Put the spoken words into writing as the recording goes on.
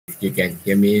you can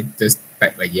hear me, just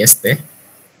type a yes there.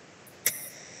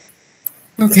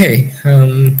 Okay,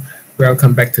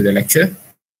 welcome back to the lecture.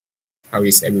 How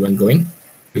is everyone going?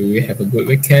 Do you have a good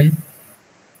weekend?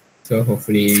 So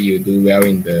hopefully you do well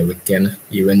in the weekend,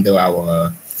 even though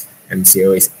our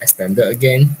MCO is extended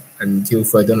again until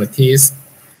further notice.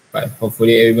 But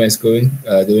hopefully everyone is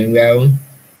doing well.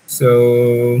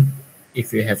 So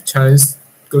if you have chance,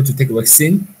 go to take a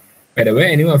vaccine. By the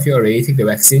way, anyone of you already take the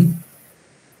vaccine?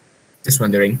 Just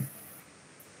wondering.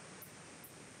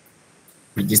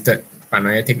 Registered,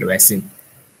 Panaya take the vaccine.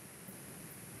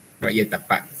 Not yet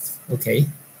dapat. Okay.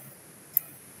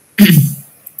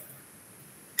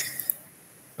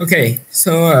 Okay,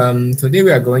 so today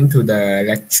we are going to the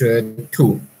lecture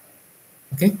 2,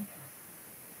 okay,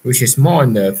 which is more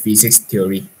on the physics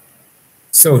theory.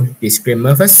 So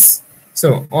disclaimer first.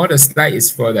 So all the slide is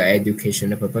for the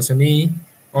educational purpose only.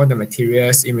 All the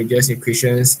materials, images,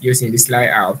 equations used in this slide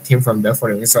are obtained from the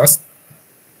following source,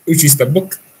 which is the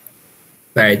book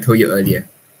that I told you earlier.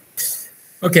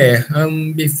 Okay,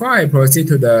 before I proceed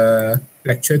to the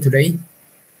lecture today,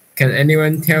 can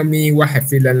anyone tell me what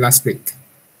have you learned last week?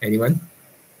 Anyone?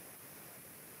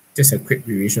 Just a quick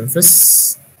revision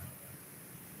first.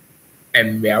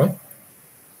 Well,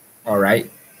 all right.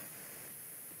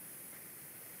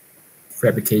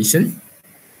 Fabrication.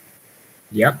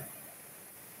 Yep.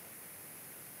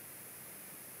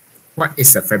 What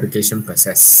is the fabrication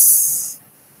process?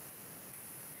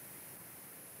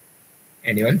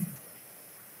 Anyone?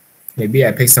 Maybe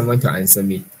I pick someone to answer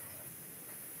me.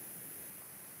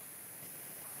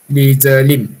 Li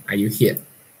Lim, are you here?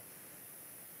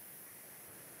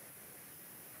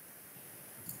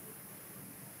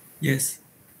 Yes.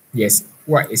 Yes.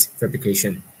 What is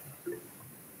fabrication?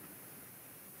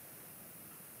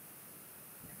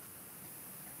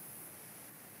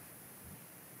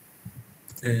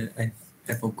 I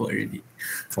forgot already.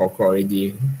 Forgot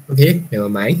already. Okay, never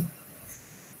mind.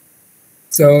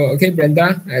 So, okay,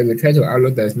 Brenda, I will try to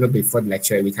upload the note before the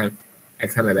lecture every time. I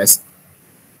try my best.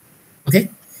 Okay?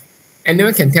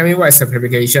 Anyone can tell me what is a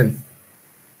fabrication?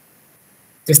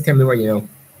 Just tell me what you know.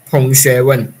 Peng Xue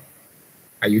Wen,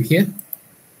 are you here?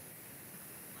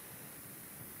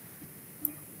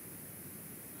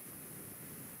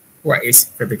 What is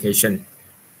fabrication?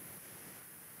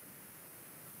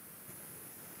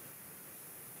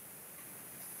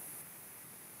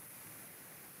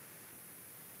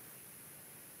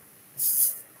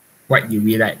 What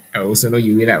UV light? I also know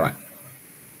UV light what?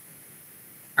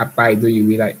 Apa itu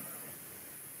UV light?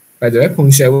 By the way,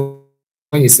 Peng Xue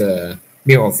Wen is a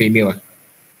male or female?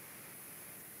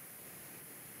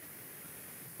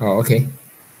 Oh, okay.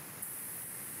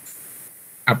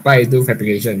 Apa itu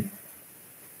fabrication?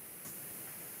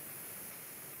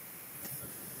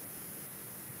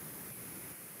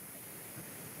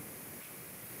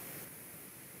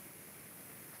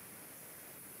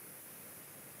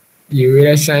 UV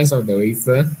light shines off the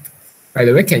wafer. By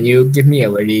the way, can you give me a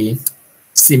very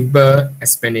simple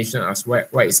explanation of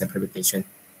what is a fabrication?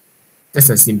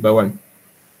 Just a simple one.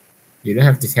 You don't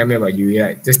have to tell me about UV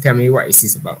light. Just tell me what is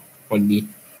this about only.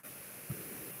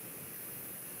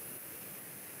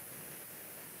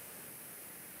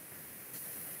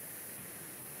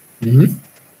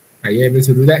 Are you able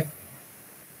to do that?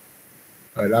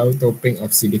 Allow doping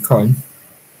of silicon.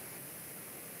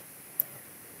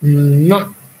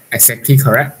 Not exactly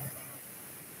correct.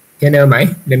 Okay, never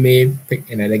mind. Let me pick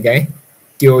another guy.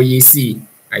 BTEE4013,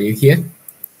 are you here?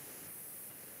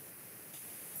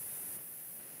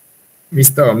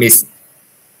 Mr. or Miss?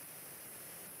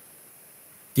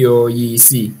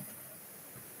 BTEE4013.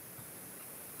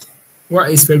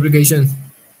 What is fabrication?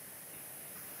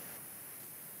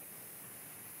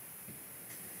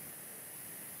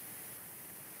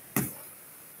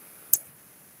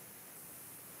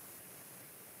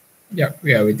 Yep,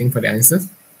 we are waiting for the answer.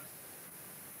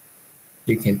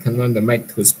 You can turn on the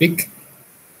mic to speak.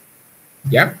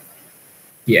 Yep.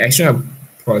 The actual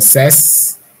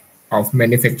process of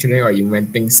manufacturing or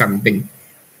inventing something.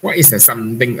 What is the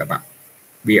something about?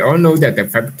 We all know that the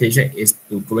fabrication is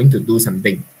going to do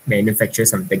something, manufacture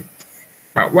something.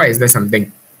 But what is the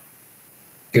something?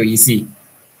 Too easy.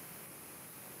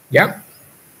 Yep.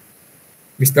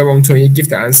 Mr. Wong Chun, you give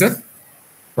the answer.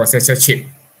 Processor chip.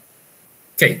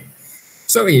 Okay.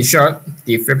 So in short,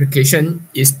 the fabrication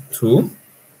is to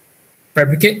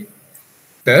fabricate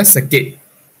the circuit.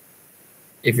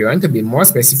 If you want to be more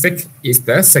specific, it's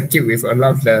the circuit with a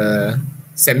lot of the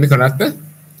semiconductor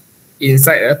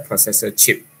inside a processor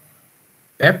chip.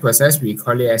 That process we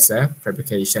call it as a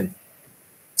fabrication.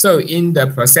 So in the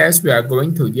process, we are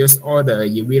going to use all the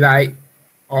UV light,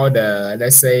 all the,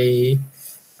 let's say,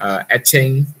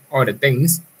 etching, all the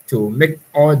things to make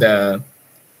all the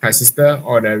transistor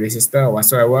or the resistor or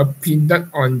whatsoever printed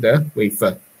on the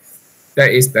wafer.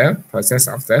 That is the process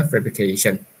of the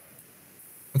fabrication.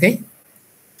 Okay,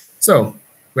 so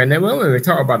whenever when we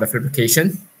talk about the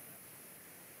fabrication,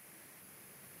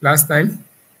 last time,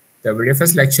 the very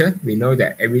first lecture, we know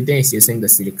that everything is using the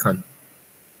silicon.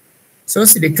 So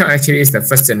silicon actually is the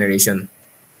first generation.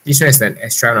 This one is an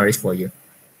extra knowledge for you.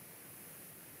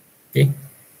 Okay,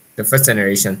 the first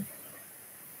generation.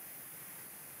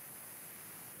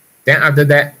 Then after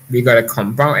that, we got a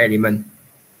compound element.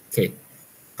 Okay,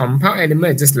 compound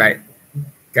element is just like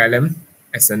gallium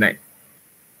arsenide.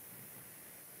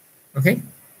 Okay,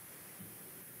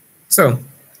 so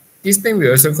this thing we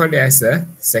also call it as a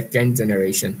second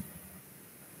generation.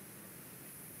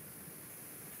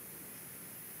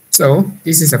 So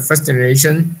this is a first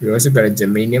generation. We also got a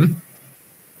germanium.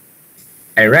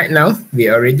 And right now, we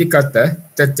already got the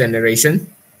third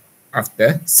generation of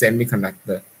the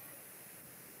semiconductor.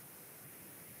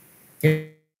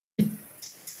 Okay.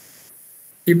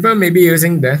 People may be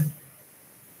using the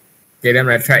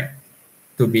gallium nitride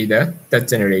to be the third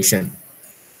generation.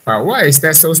 But why is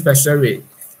that so special with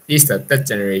this the third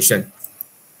generation?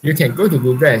 You can go to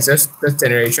Google and search third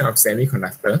generation of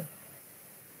semiconductor.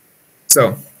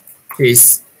 So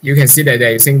you can see that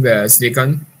they're using the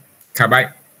silicon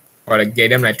carbide or the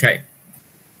gallium nitride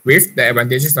with the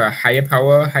advantages of higher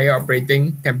power, higher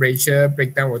operating temperature,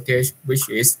 breakdown voltage, which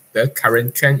is the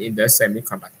current trend in the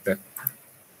semiconductor.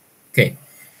 Okay.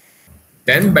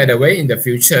 Then, by the way, in the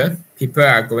future, people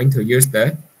are going to use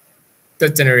the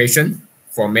third generation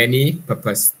for many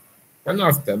purposes. One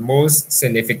of the most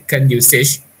significant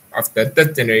usage of the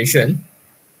third generation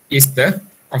is the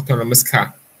autonomous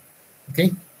car.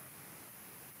 Okay.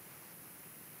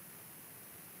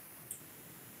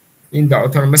 In the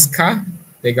autonomous car,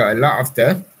 they got a lot of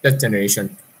the third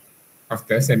generation of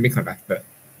the semiconductor.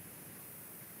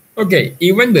 Okay,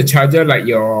 even the charger like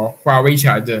your Huawei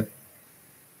charger.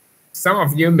 Some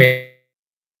of you may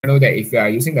know that if you are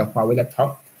using the Huawei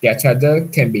laptop, their charger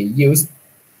can be used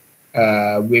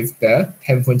with the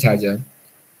handphone charger,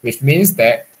 which means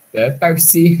that the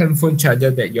Type-C handphone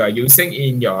charger that you are using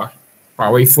in your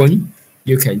Huawei phone,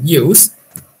 you can use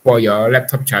for your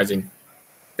laptop charging.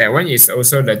 That one is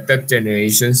also the third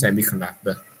generation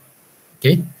semiconductor.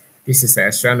 Okay, this is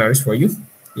extra knowledge for you.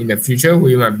 In the future,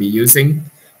 we might be using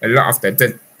a lot of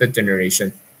the third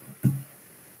generation.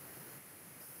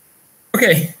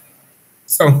 Okay,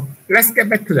 so let's get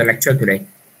back to the lecture today.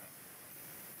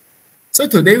 So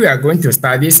today we are going to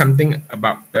study something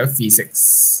about the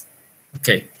physics.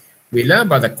 Okay, we learn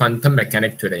about the quantum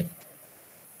mechanics today.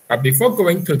 But before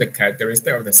going to the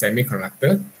characteristic of the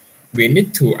semiconductor, we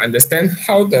need to understand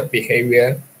how the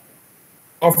behavior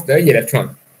of the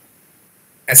electron,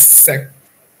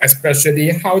 especially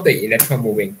how the electron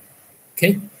moving.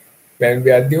 Okay, when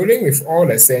we are dealing with all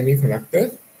the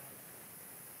semiconductors,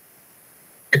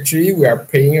 actually we are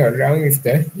playing around with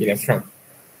the electron.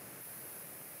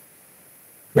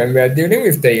 When we are dealing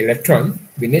with the electron,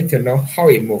 we need to know how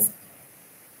it moves.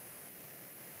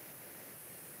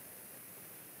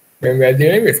 When we are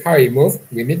dealing with how it moves,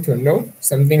 we need to know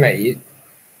something like its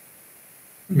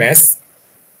mass,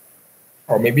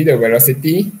 or maybe the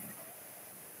velocity,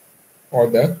 or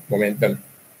the momentum.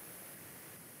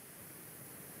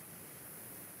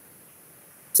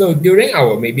 So during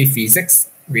our maybe physics,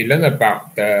 we learn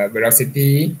about the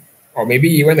velocity, or maybe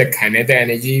even the kinetic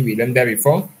energy. We learned that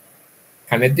before.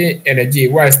 Kinetic energy,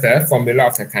 what is the formula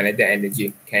of the kinetic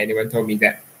energy? Can anyone tell me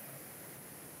that?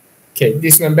 Okay,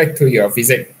 this one back to your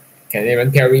physics. Can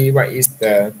anyone tell me what is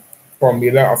the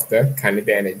formula of the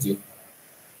kinetic energy?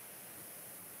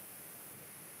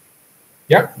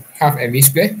 Yep, half mv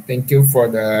squared. Thank you for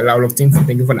the loud looking.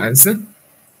 Thank you for the answer.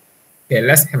 Okay,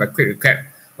 let's have a quick recap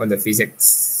on the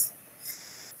physics.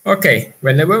 Okay,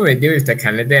 whenever we deal with the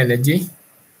kinetic energy,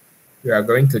 we are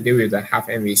going to deal with the half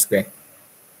mv squared.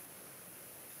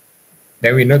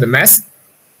 Then we know the mass.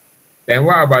 Then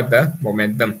what about the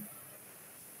momentum?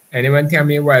 Anyone tell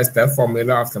me what is the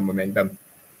formula of the momentum?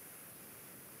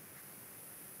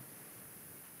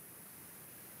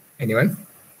 Anyone?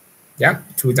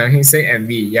 Yep, Chu Zhang say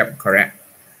mv. Yep, correct.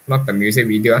 Not the music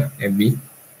video, mv.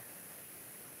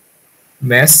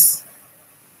 Mass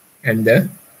and the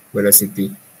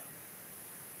velocity.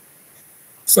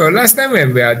 So last time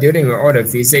when we are dealing with all the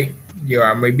physics, you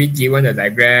are maybe given a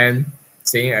diagram,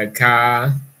 seeing a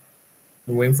car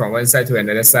moving from one side to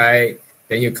another side.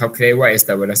 Then you calculate what is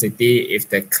the velocity. If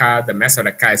the mass of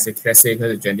the car is, let's say, equal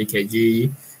to 20 kg,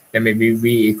 then maybe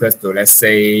V equals to, let's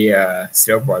say,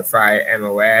 0.5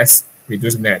 MOS. We do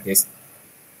something like this.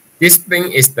 This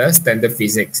thing is the standard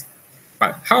physics.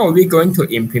 But how are we going to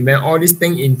implement all these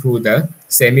things into the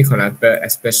semiconductor,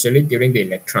 especially during the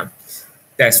electron?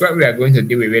 That's what we are going to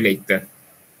deal with later.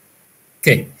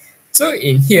 Okay, so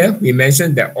in here, we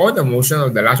mentioned that all the motion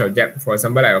of the large object, for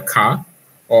example, like a car,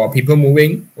 or people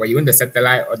moving, or even the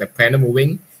satellite or the planet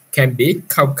moving, can be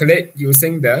calculated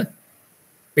using the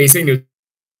basic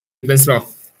Newton's law.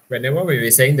 Whenever we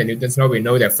were saying the Newton's law, we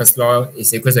know that first law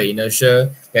is equal to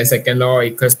inertia, then second law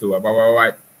equals to blah, blah, blah,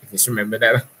 if you should remember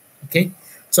that. Okay,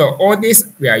 so all this,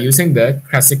 we are using the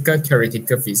classical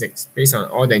theoretical physics based on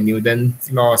all the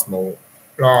Newton's laws,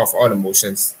 law of all the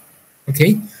motions.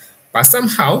 Okay, but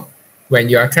somehow, when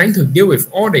you are trying to deal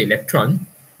with all the electron,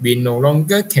 we no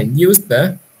longer can use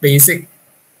the basic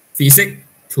physics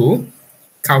to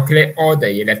calculate all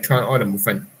the electron or the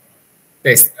movement.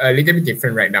 That's a little bit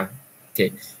different right now.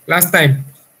 Okay, last time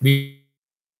we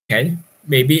can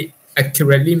maybe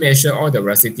accurately measure all the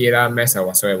velocity, mass, or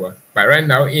whatsoever. But right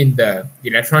now in the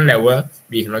electron level,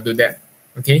 we cannot do that.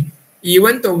 Okay,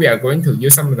 even though we are going to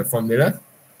use some of the formula,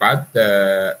 but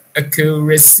the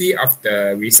accuracy of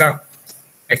the result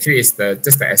actually is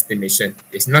just the estimation.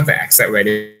 It's not the exact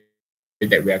value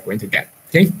that we are going to get.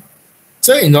 Okay,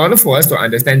 so in order for us to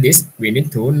understand this, we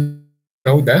need to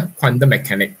know the quantum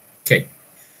mechanics. Okay,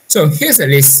 so here's a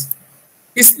list.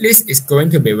 This list is going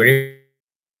to be very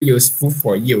useful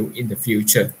for you in the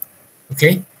future.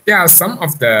 Okay, there are some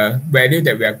of the values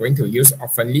that we are going to use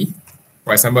oftenly.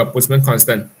 For example, Boltzmann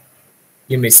constant.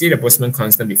 You may see the Boltzmann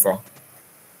constant before.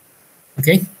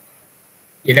 Okay,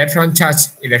 electronic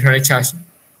charge,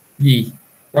 E,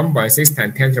 1.6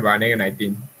 times 10 to the power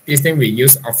 -19. This thing we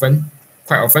use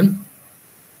quite often.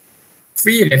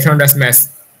 Free electron dust mass,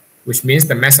 which means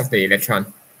the mass of the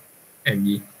electron,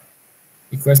 ME,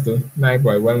 equals to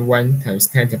 9.11 times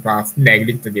 10 to the power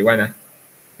 -31.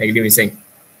 Negative missing.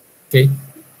 Okay,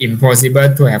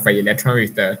 impossible to have an electron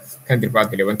with the 10 to the power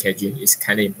 31 kg. It's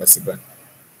kind of impossible.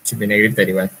 Should be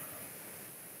 -31.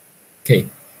 Okay,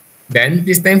 then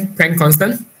this thing, Planck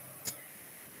constant.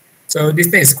 So this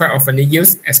thing is quite often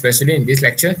used, especially in this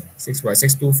lecture,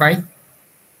 6.625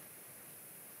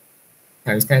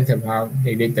 times 10 to the power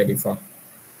 -34.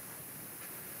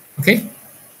 Okay,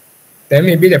 then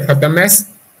maybe the proton mass.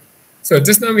 So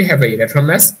just now we have an electron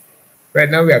mass. Right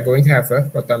now we are going to have a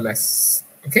proton mass.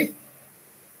 Okay,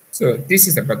 so this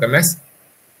is the proton mass.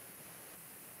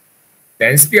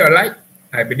 Then speed of light,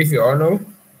 I believe you all know.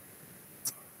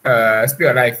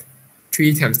 Speed of light,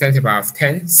 3 times 10 to the power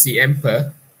 10 cm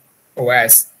per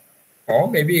OS, or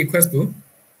maybe equals to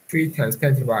 3 times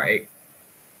 10 to the power 8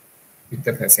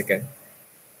 meter per second.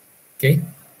 Okay,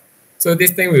 so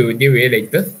this thing we will deal with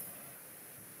later.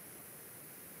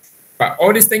 But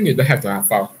all these things you don't have to have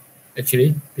file,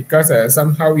 actually, because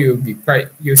somehow you'll be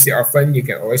quite use it often. You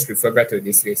can always refer back to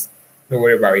this list. Don't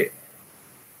worry about it.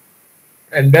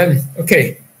 And then,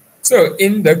 okay, so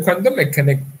in the quantum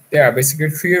mechanics, there are basically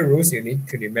 3 rules you need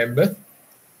to remember.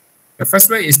 The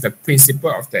first one is the principle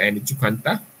of the energy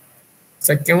quanta.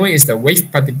 Second one is the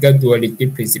wave-particle duality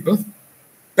principle.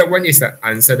 Third one is the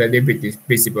uncertainty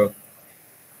principle.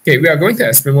 Okay, we are going to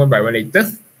explain one by one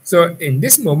later. So in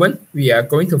this moment, we are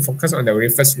going to focus on the very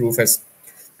first rule first,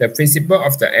 the principle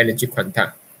of the energy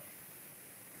quanta.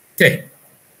 Okay.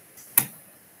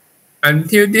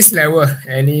 Until this level,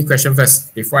 any question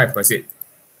first before I proceed?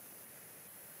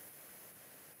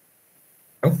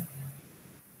 No?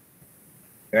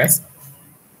 Yes?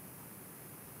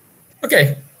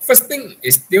 Okay, first thing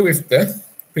is deal with the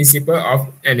principle of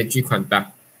energy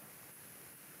quanta.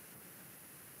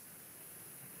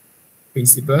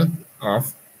 Principle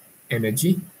of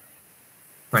energy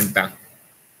quanta.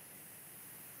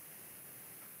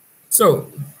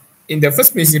 So, in the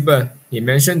first principle, he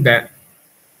mentioned that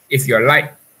if your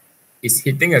light is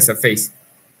hitting a surface,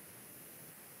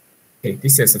 okay,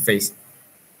 this is a surface,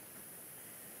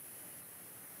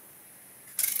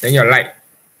 then your light,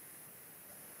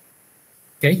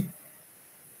 okay,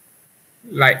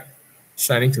 light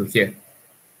shining to here,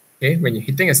 okay, when you're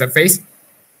hitting a surface,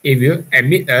 it will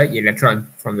emit an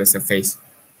electron from the surface.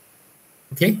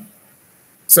 Okay,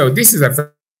 so this is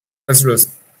the first rule,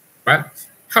 but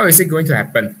how is it going to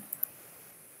happen?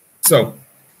 So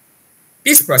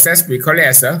this process we call it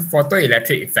as a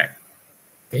photoelectric effect.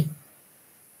 Okay,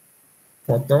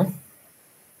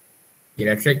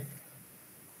 photoelectric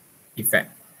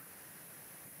effect.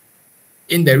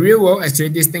 In the real world, actually,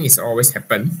 this thing is always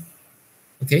happen.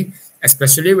 Okay,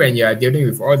 especially when you are dealing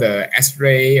with all the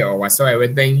X-ray or whatsoever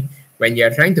thing, when you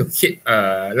are trying to hit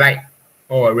a light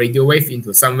or a radio wave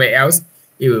into somewhere else,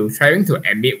 it will trying to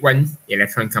emit one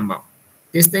electron come out.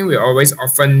 This thing we always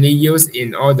oftenly use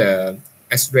in all the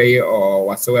X-ray or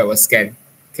whatsoever scan.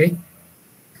 Okay.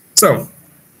 So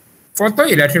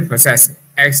photoelectric process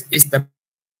is the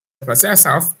process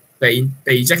of the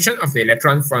ejection of the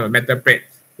electron from a metal plate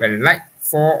when light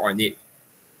fall on it,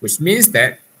 which means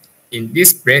that in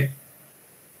this plate,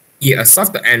 it absorbs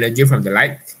the energy from the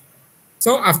light.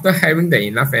 So after having the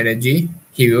enough energy,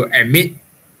 he will emit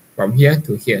from here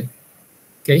to here.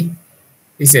 Okay,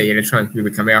 this electron will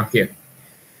be coming out here.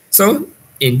 So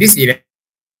in this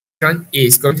electron, it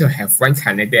is going to have one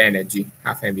kinetic energy,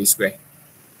 half mv squared.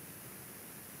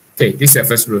 Okay, this is the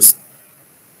first rule.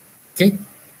 Okay,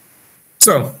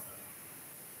 so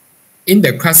in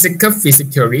the classical physics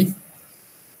theory,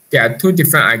 there are two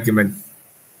different arguments.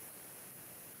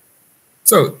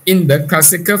 So in the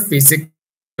classical physics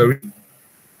theory,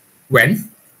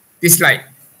 when this light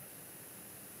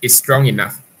is strong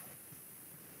enough,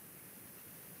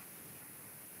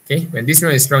 okay, when this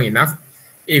one is strong enough,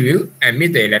 it will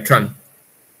emit the electron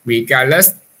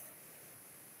regardless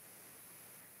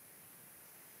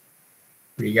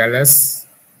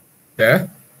the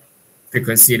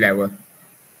frequency level.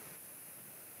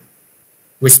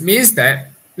 Which means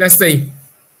that, let's say,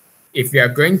 if you are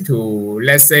going to,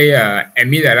 let's say,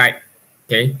 emit a light,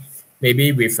 okay,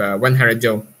 maybe with 100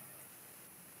 joule,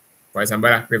 for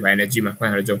example, with energy,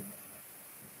 100 joule.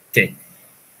 Okay.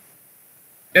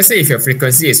 Let's say if your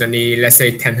frequency is only, let's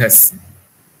say, 10 hertz,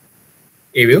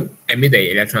 it will emit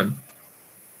the electron.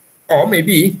 Or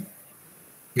maybe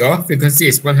your frequency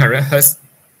is 100 hertz,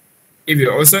 it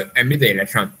will also emit the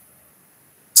electron.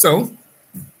 So,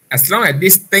 as long as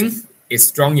this thing is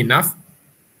strong enough,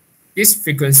 this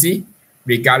frequency,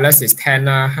 regardless is 10,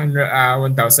 100,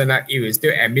 1000, it will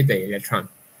still emit the electron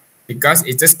because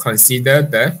it just consider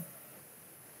the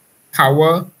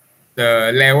power,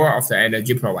 the level of the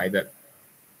energy provided.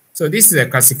 So this is a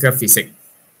classical physics.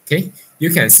 Okay, you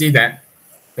can see that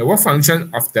the work function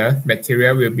of the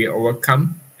material will be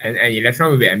overcome and an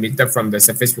electron will be emitted from the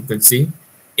surface frequency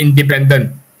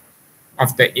independent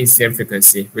of the incident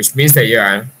frequency, which means that you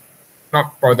are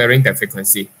not bothering the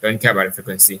frequency, don't care about the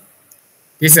frequency.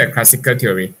 This is a classical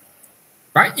theory.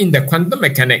 But in the quantum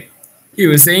mechanics, he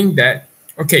was saying that,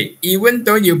 okay, even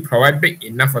though you provide big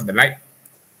enough of the light,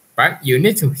 but you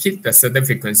need to hit the certain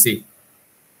frequency,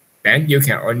 then you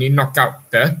can only knock out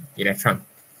the electron.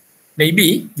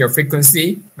 Maybe your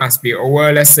frequency must be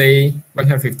over, let's say,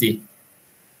 150.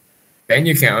 Then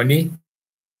you can only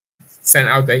send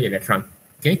out the electron.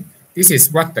 Okay, this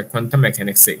is what the quantum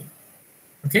mechanics say.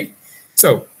 Okay,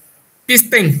 so this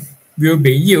thing will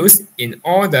be used in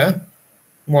all the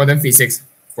modern physics.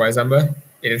 For example,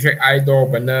 electric eye door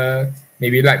opener,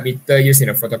 maybe light meter used in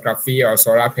a photography or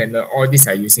solar panel. All these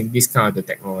are using this kind of the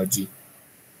technology.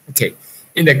 Okay,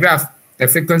 in the graph, the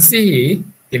frequency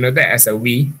denoted as a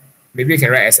V, maybe you can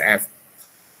write as F,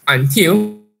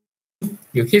 until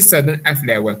you hit certain F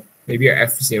level, maybe a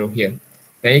F0 here,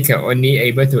 then you can only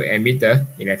able to emit the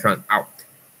electron out.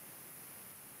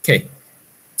 Okay,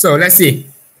 so let's see.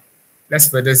 Let's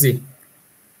further see.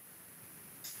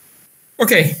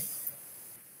 Okay.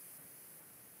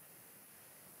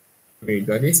 We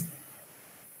got this.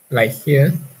 Like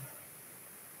here.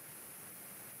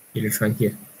 Electron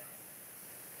here.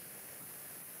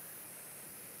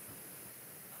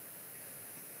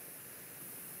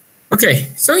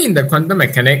 Okay, so in the quantum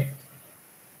mechanics,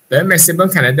 the maximum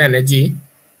kinetic energy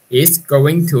is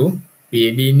going to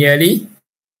be linearly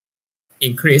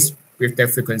increased with the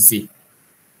frequency.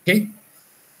 Okay,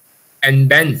 and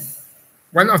then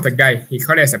one of the guy, he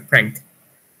called it as a prank.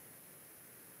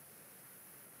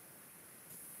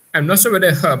 I'm not sure whether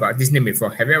you heard about this name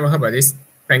before. Have you ever heard about this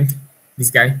prank?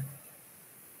 This guy?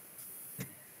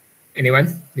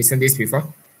 Anyone listen this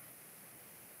before?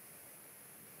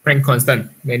 Planck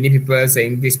constant. Many people are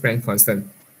saying this Planck constant.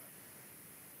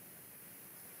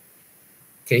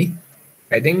 Okay,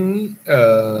 I think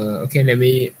okay, let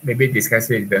me maybe discuss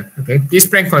it later. Okay, this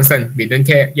Planck constant, we don't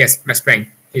care. Yes, Max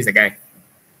Planck, he's the guy.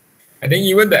 I think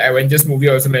even the Avengers movie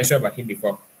also mentioned about him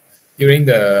before during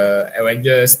the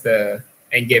Avengers the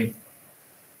Endgame.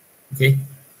 Okay,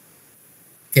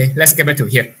 let's get back to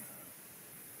here.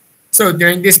 So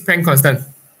during this Planck constant,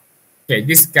 okay,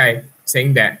 this guy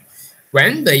saying that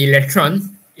when the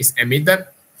electron is emitted,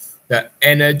 the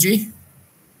energy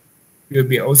will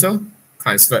be also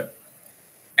transferred,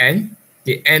 and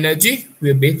the energy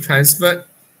will be transferred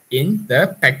in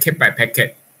the packet by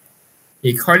packet.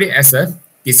 He called it as a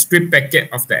discrete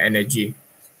packet of the energy.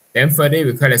 Then further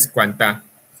we call it as quanta.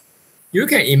 You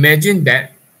can imagine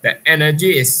that the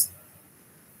energy is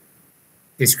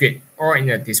discrete, or in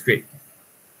a discrete.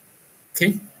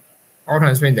 Okay, all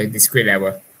transfer in the discrete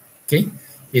level. Okay,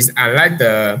 it's unlike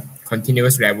the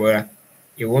continuous level.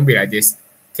 it won't be like this.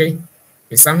 Okay,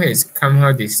 it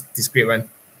somehow this discrete one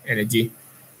energy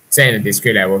set in a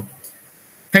discrete level.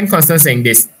 Planck constant saying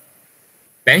this.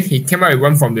 Then he came up with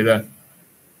one formula.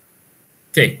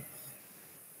 Okay,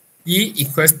 E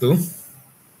equals to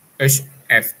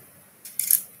HF.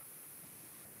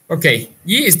 Okay,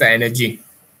 E is the energy.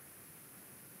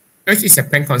 H is a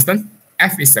Planck constant.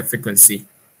 F is the frequency.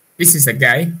 This is a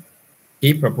guy.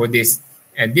 He proposed this.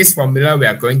 And this formula we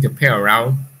are going to play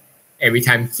around every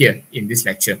time here in this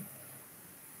lecture.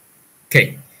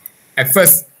 Okay, at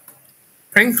first,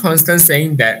 Planck constant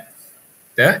saying that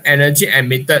the energy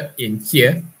emitted in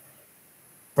here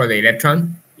for the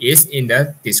electron is in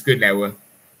the discrete level.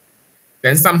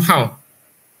 Then somehow,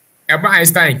 Albert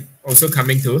Einstein also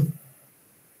coming to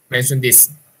mention this.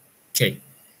 Okay,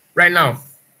 right now,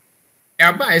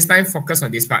 Albert Einstein focus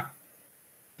on this part.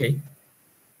 Okay,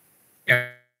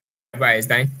 Albert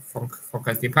Einstein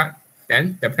focus this part.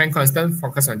 Then the Planck constant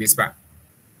focus on this part.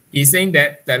 He's saying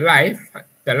that the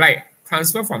light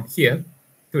transfer from here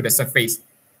to the surface,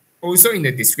 also in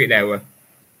the discrete level.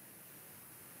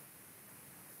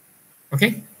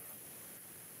 Okay,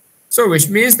 so which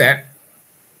means that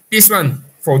this one,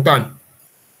 photon,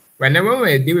 whenever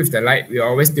we deal with the light, we're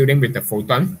always dealing with the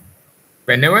photon.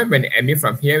 Whenever when it emits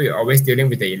from here, we're always dealing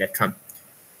with the electron.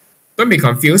 Don't be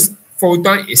confused.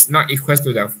 Photon is not equal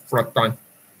to the proton.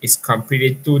 It's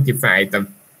completely two different items.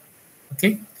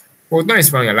 Okay, photon is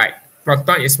from the light.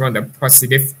 Proton is from the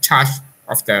positive charge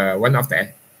of the one of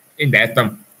the in the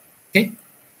atom. Okay,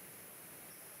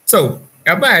 so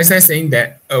Albert Einstein is saying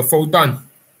that a photon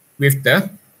with the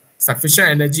sufficient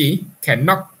energy can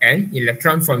knock an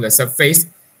electron from the surface,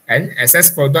 and excess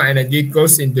photon energy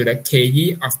goes into the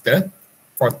Ke of the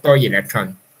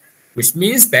photoelectron, which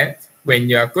means that when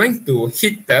you are going to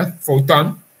hit the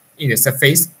photon in the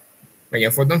surface, when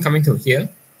your photon coming to here,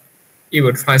 it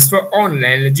will transfer all the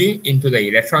energy into the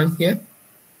electron here.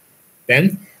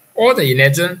 Then all the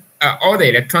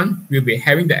electron will be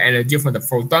having the energy from the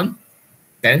photon,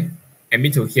 then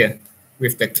emit to here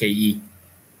with the Ke,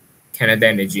 kinetic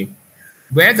energy,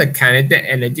 where the kinetic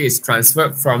energy is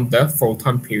transferred from the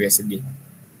photon previously,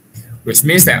 which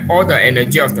means that all the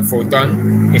energy of the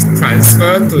photon is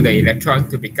transferred to the electron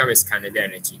to become its kinetic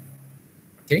energy.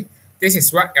 Okay, this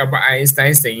is what Albert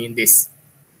Einstein is saying in this.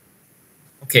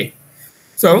 Okay,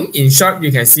 so in short,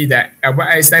 you can see that Albert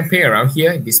Einstein playing around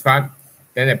here in this part,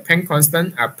 then the Planck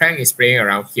constant, Planck is playing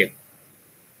around here.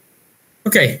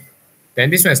 Okay, then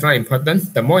this one is not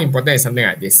important. The more important is something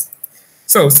like this.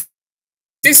 So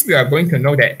since we are going to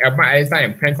know that Albert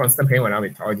Einstein and Planck constant playing around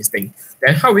with all these things,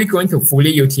 then how are we going to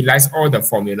fully utilize all the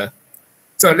formula?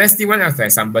 So let's see one of the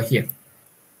example here.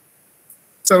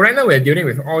 So right now we're dealing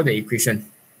with all the equation.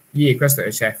 E equals to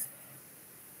HF.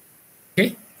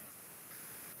 Okay.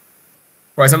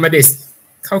 For example, this.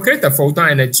 Calculate the photon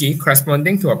energy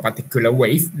corresponding to a particular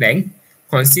wavelength.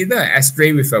 Consider an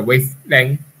X-ray with a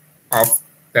wavelength of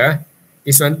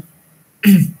this one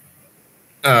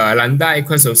lambda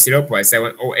equals to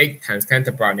 0.708 times 10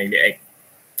 to the power negative 8.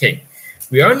 Okay,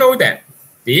 we all know that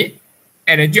the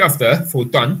energy of the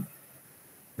photon,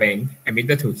 when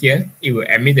emitted to here, it will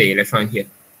emit the electron here.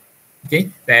 Okay,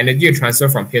 the energy will transfer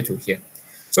from here to here.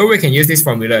 So we can use this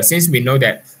formula since we know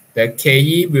that the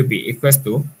Ke will be equals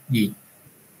to E.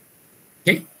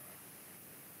 Okay,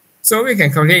 so we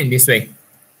can calculate in this way,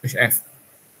 HF.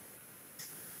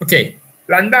 Okay,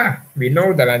 lambda, we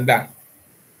know the lambda.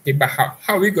 Okay, but how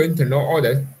are we going to know all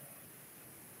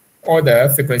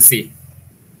the frequency?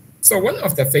 So one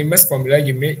of the famous formula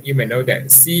you may know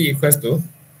that C equals to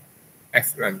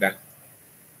F lambda.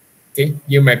 Okay,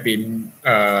 you might be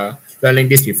learning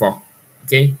this before.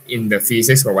 Okay, in the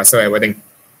physics or whatsoever thing.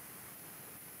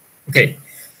 Okay,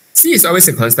 C is always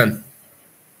a constant.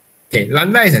 Okay,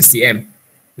 lambda is a cm.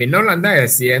 We know lambda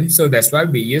is a cm, so that's why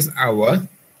we use our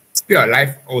speed of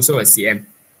light also a cm.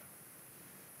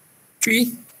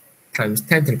 3 times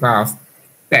 10 to the power of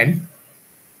 10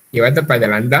 divided by the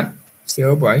lambda,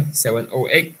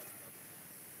 0.708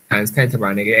 times 10 to the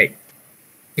power negative 8.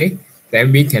 Okay,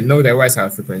 then we can know that what is our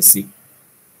frequency.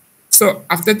 So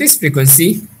after this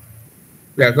frequency,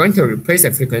 we are going to replace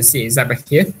the frequency inside back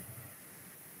here.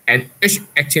 And H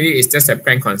actually is just a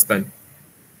Planck constant,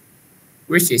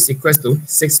 which is equal to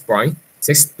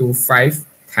 6.625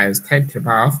 times 10 to the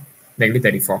power of negative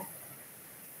 34.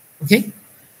 Okay,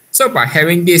 so by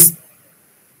having this,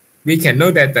 we can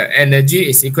know that the energy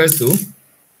is equal to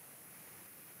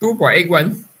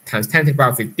 2.81 times 10 to the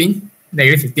power 15,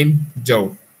 negative 15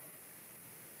 joule.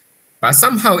 But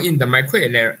somehow in the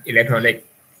microelectronics,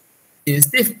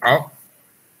 instead of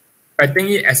writing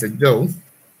it as a joule,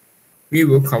 we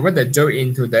will convert the joule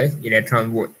into the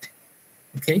electron volt.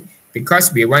 Okay,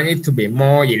 because we want it to be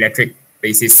more electric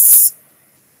basis.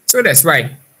 So that's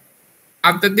why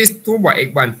after this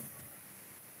 2.81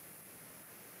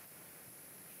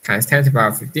 times 10 to the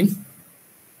power 15,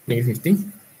 negative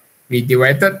 15, we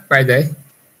divided by the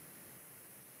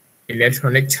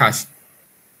electronic charge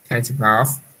 10 to the power of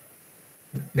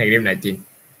negative 19.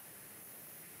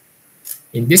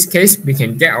 In this case, we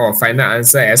can get our final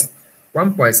answer as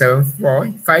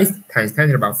 1.745 times 10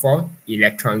 to the power 4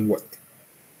 electron volt.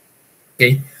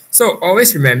 Okay, so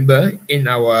always remember in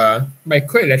our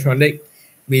microelectronic,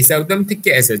 we seldom take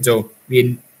it as a joule.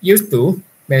 We used to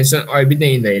mention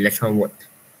everything in the electron volt.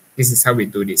 This is how we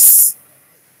do this.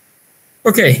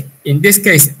 Okay, in this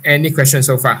case, any questions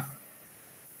so far?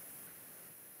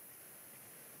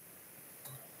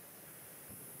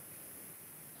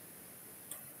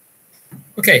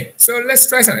 Okay, so let's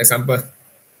try some example.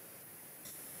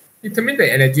 Determine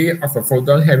the energy of a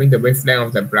photon having the wavelength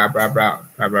of the blah blah blah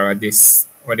blah blah this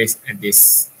or this and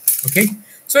this. Okay,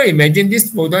 so imagine this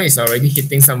photon is already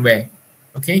hitting somewhere.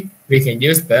 Okay, we can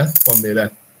use the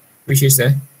formula, which is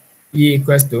E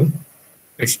equals to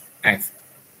HF.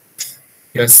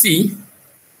 Your C,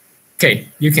 okay,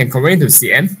 you can convert it to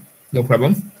cm, no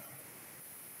problem.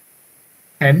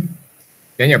 And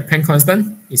then your Planck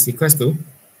constant is equals to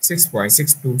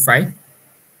 6.625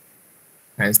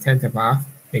 times 10 to the power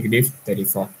negative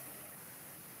 34.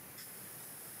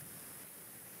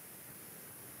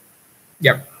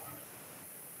 Yep.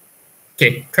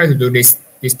 Okay, try to do these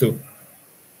two.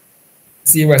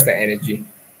 See what's the energy.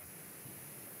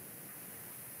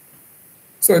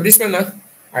 So this one,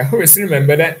 I hope you still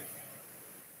remember that.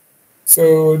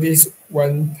 So this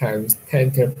 1 times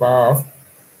 10 to the power of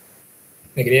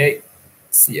negative 8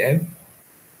 cm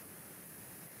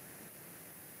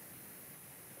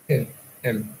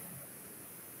m.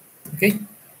 Okay.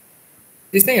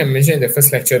 This thing I mentioned in the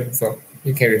first lecture before.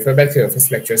 You can refer back to your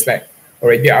first lecture slide.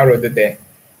 Already uploaded there.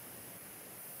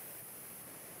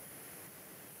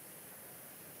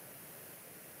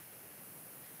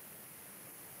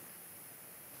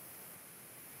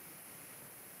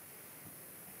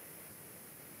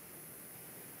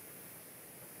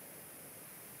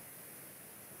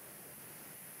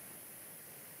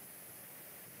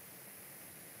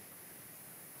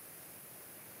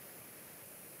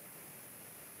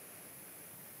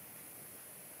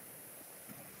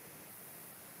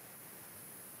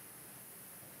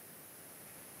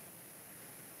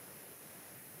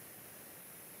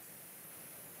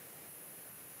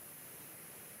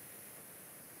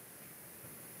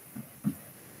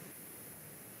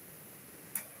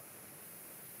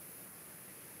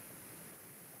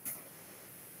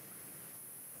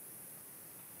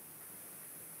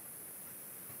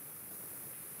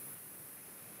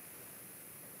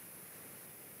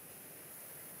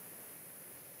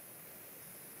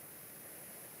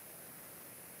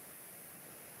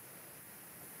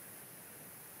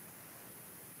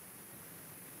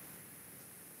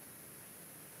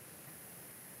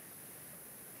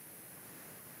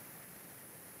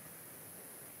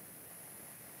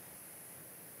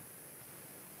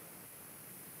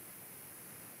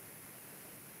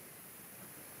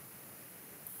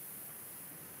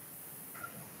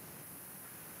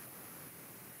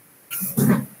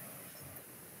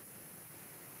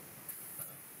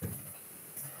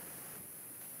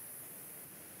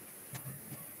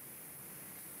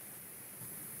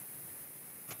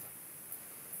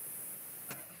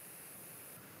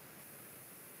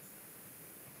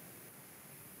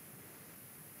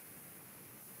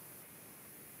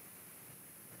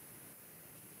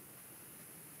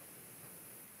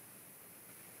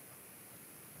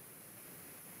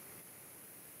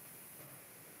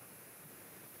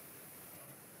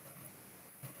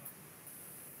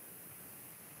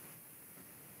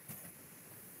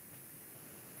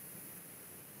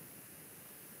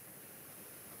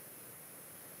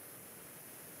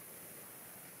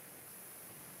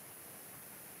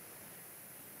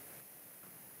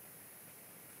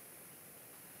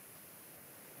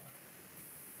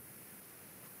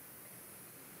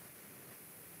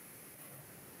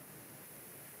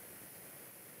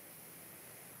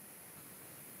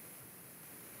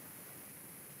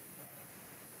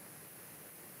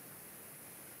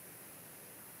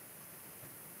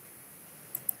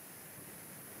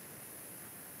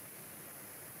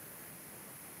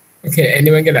 Okay,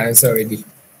 anyone get the answer already?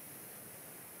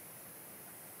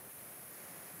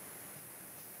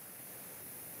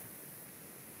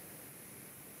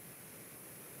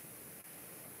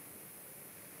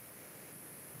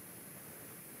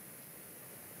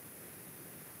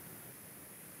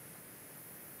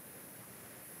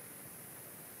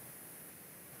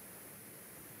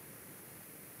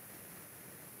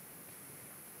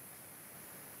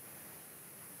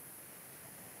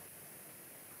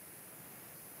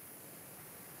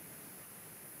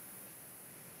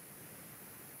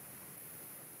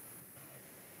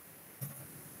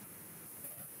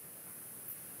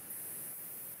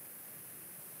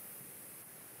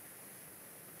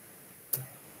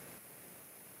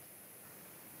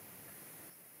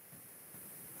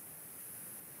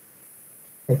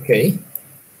 Okay.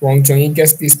 Wang Chongyi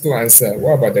gets these two answers.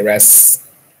 What about the rest?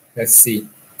 Let's see.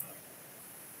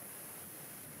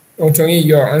 Wang Chongyi,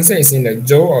 your answer is in the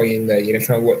joule or in the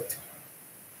electron volt?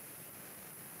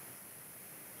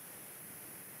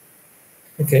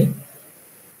 Okay.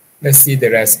 Let's see the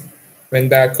rest.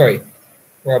 Wenda Koi,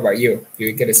 what about you? Do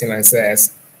you get the same answer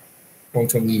as Wang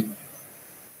Chongyi?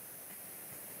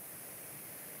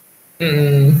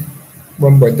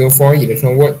 1.24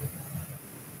 electron volt.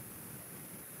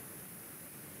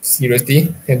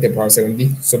 Seriously? 10 to the power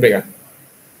 70? So big?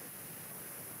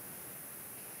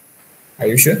 Are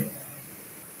you sure?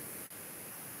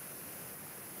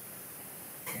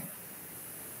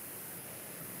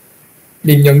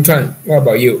 Lin Yongchuan, what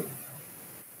about you?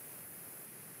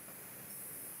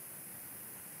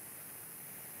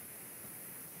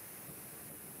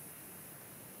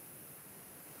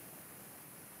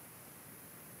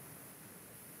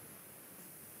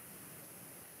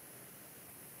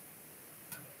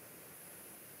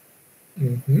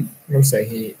 Looks like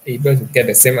he able to get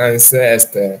the same answer as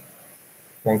the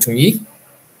Wang Chongyi.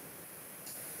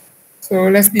 So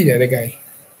let's be the other guy.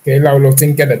 Okay, Lao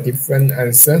Lojing get a different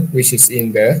answer, which is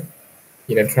in the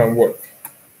electron volt.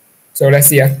 So let's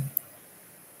see. Let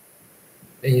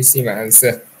me see my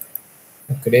answer.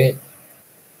 Okay.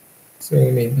 So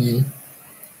maybe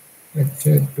let's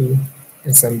try to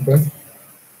example.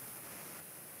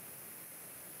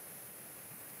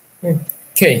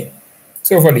 Okay.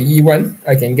 So for the E1,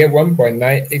 I can get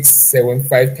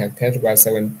 1.9875 times 10 to the power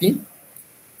 17.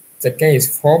 Second is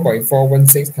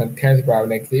 4.416 times 10 to the power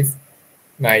negative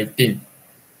 19.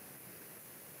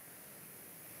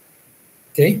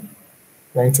 Okay.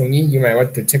 Wang Chongyi, you might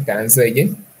want to check the answer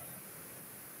again.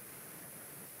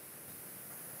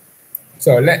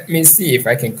 So let me see if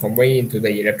I can convert into the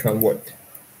electron volt.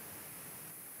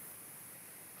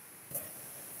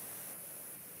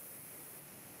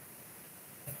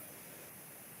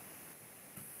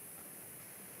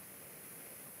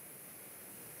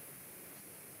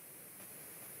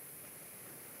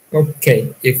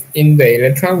 Okay, if in the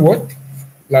electron volt,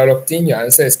 Lao Lộc your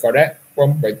answer is correct.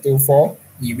 1.24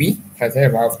 EV times 10 to the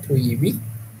power 2 EV.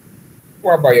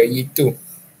 What about your E2?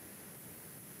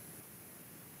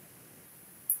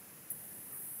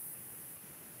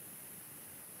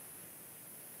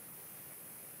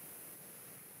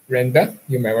 Brenda,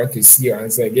 you might want to see your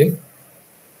answer again.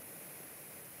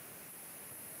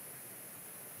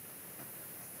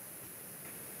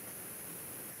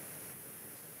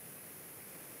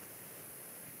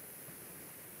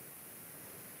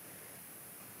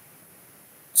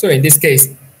 So in this case,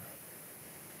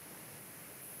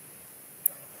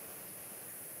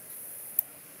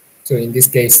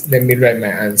 let me write my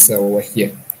answer over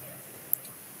here.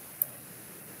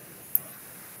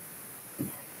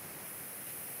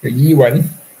 The E1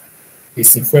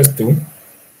 is equal to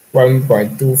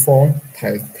 1.24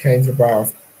 times 10 to the power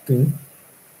of 2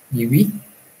 EV.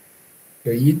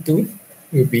 The E2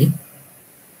 will be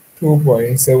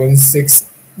 2.76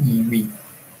 EV.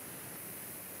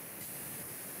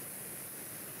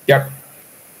 Yep,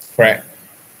 correct.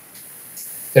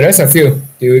 The rest of you,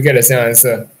 do you get the same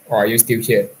answer? Or are you still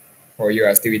here? Or you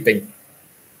are still eating?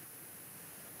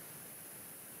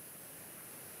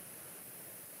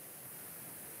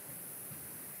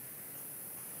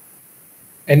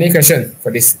 Any question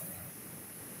for this?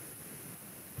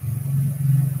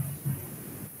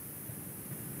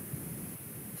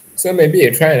 So maybe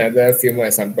you try another few more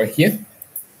example here.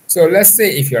 So let's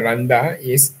say if your lambda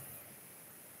is,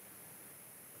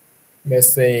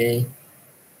 let's say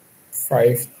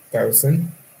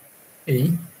 5,000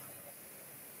 A,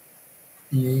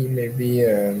 E maybe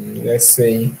let's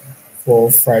say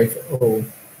 450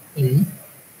 A,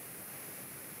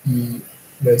 E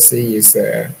let's say is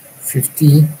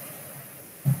 50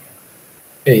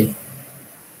 A.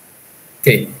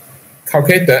 Okay,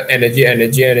 calculate the energy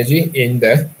in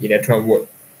the electron volt.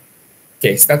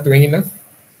 Okay, start doing it now.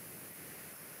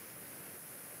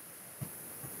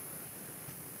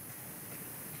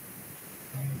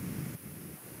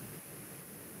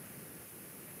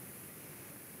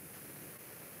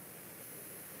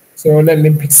 So let me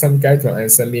pick some guy to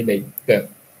answer me later.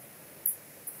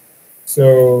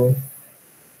 So,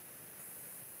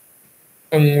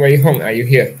 Ng Wei Hong, are you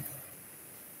here?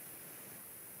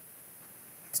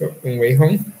 So, Ng Wei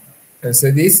Hong,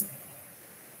 answer this.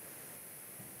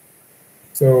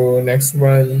 So, next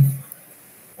one,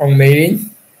 Ong Mei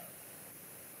Lin,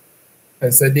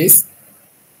 answer this.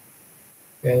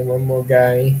 And one more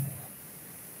guy.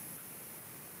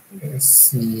 Let's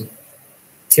see.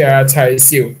 Tia Chai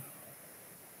Siu,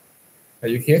 are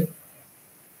you here?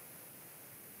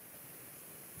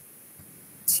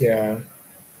 Tia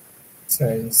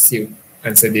Try to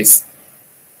answer this.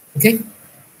 Okay.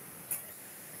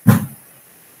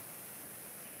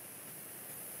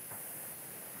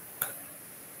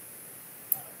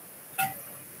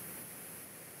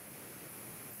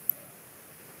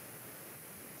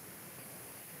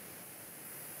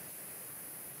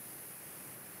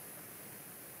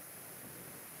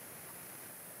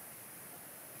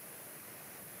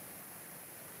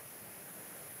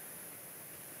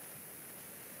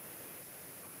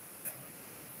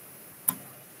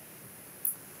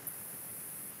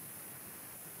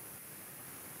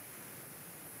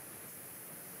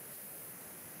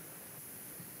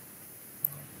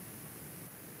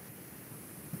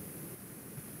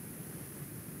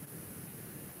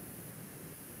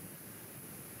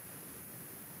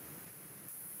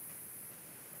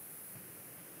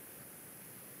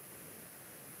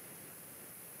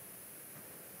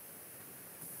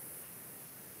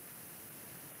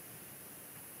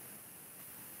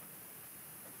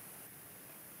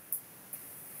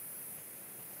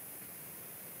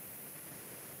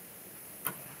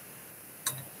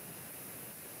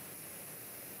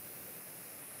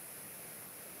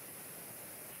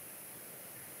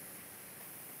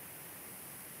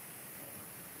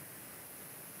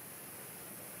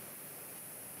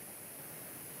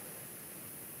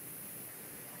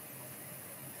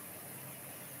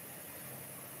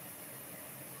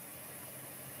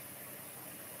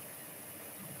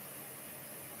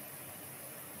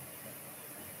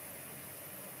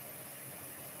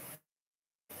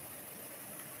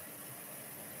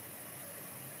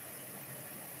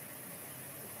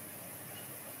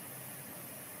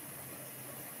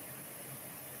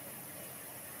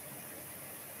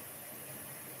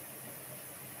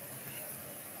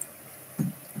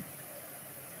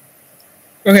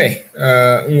 Okay.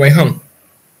 Ng Wei Hong,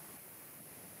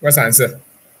 what's the answer?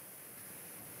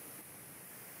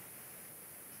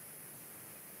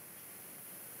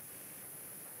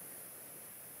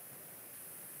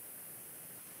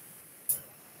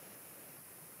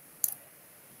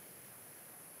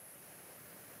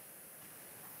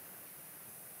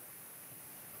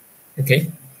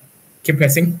 Okay. Keep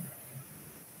pressing.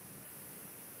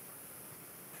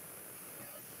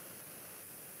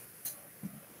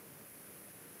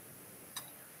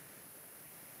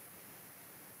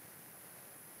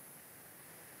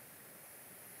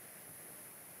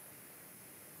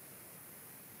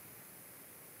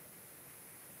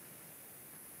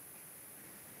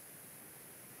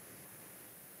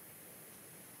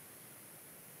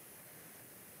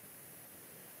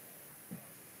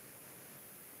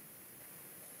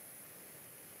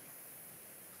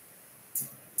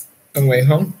 Ng Wei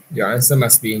Hong, your answer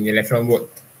must be in electron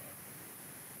volt.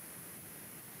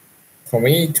 For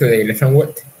me, to the electron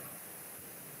volt.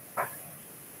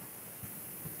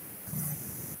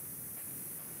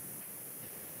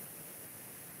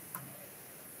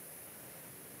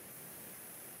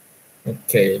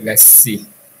 Okay, let's see.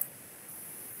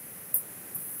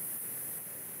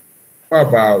 What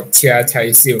about Chia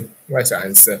Tai Siu? What's your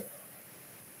answer?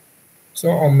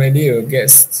 So already you get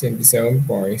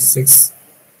 77.6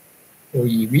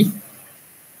 OeV.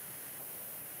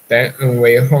 Then Ng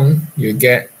Wei Hong, you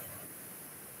get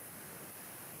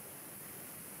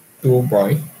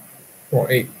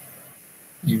 2.48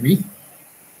 EV.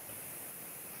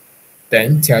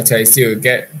 Then Chia Tai Siu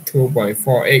get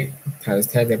 2.48 times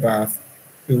 10 to the power of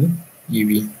 2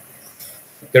 EV.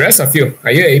 The rest of you,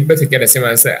 are you able to get the same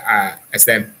answer as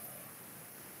them?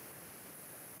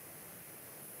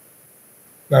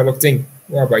 Bao Lộc Jing,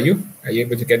 what about you? Are you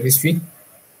able to get this three?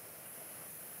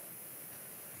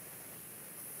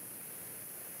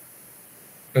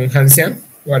 Ng Han Xiang,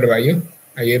 what about you?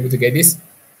 Are you able to get this?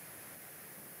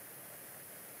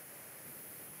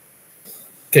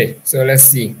 Okay, so let's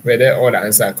see whether all the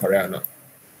answers are correct or not.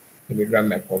 Let me run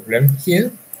my program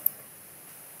here.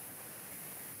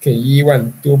 Okay,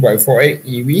 E1 2.48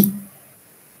 EV,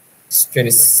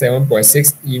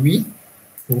 27.6 EV,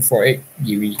 248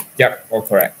 EV. Yep, all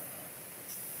correct.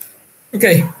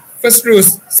 Okay, first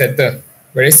rules center.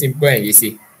 Very simple and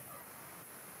easy.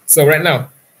 So right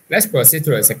now, let's proceed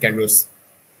to the second rules.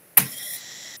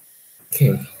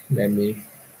 Okay, let me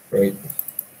throw it.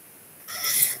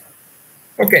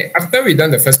 Okay, after we done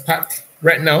the first part,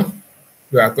 right now,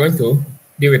 we are going to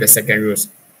deal with the second rules.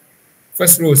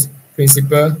 First rules,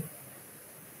 principle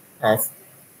of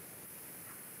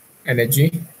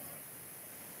energy,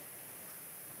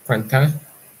 quanta,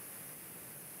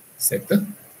 center.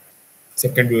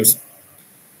 Second rules,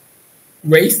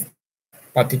 wave,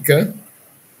 particle,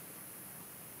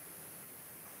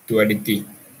 duality.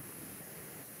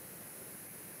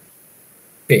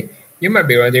 Okay, you might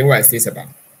be wondering what is this about.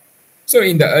 So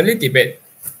in the early debate,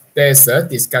 there's a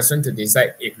discussion to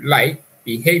decide if light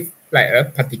behaves like a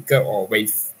particle or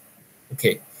wave.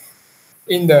 Okay.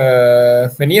 In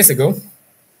the many years ago,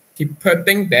 people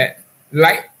think that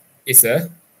light is a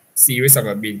series of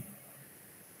a beam.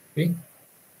 Okay.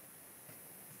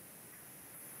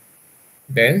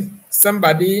 Then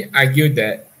somebody argued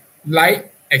that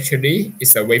light actually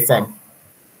is a waveform,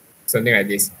 something like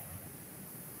this.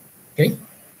 Okay.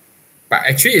 But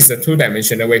actually it's a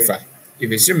two-dimensional waveform. If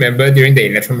you still remember during the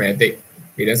electromagnetic,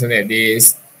 we did something like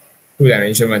this,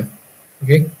 two-dimensional one.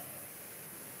 Okay.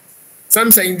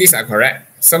 Some saying these are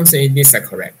correct, some saying these are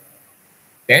correct.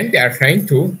 Then they are trying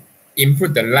to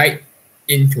input the light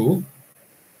into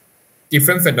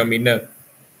different phenomena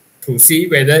to see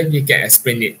whether you can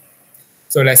explain it.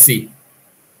 So let's see.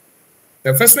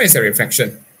 The first one is a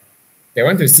reflection. They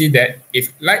want to see that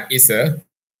if light is a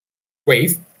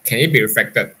wave, can it be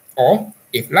reflected? Or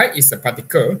if light is a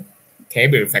particle, can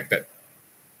it be reflected?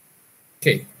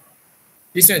 Okay.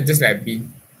 This one is just like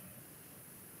beam.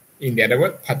 In the other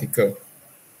word, particle.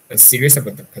 A series of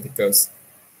particles.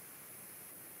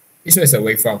 This one is a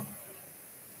waveform.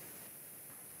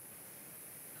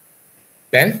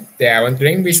 Then they are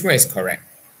wondering which one is correct.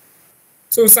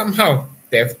 So somehow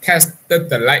they've tested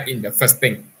the light in the first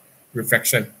thing,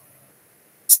 reflection.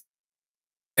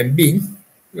 And beam,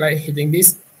 light hitting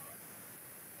this,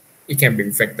 it can be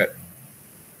reflected.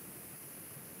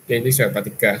 Okay, this is a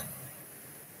particle.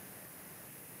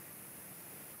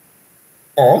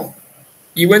 Or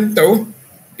even though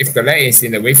if the light is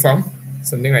in the waveform,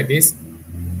 something like this,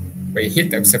 when it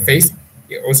hit the surface,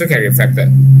 it also can reflect it.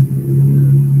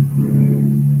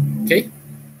 Okay,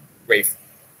 wave.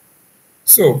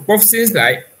 So both things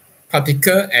like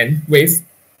particle and wave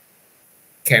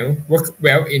can work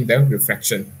well in the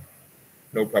reflection.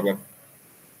 No problem.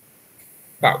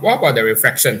 But what about the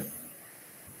refraction?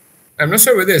 I'm not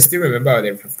sure whether you still remember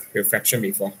the refraction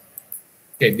before.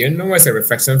 Okay, do you know what's a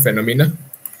refraction phenomenon?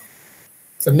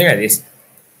 Something like this.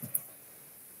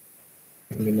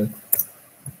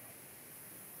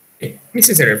 Okay, this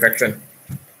is a refraction.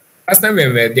 Last time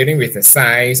when we were dealing with the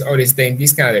size, all these things,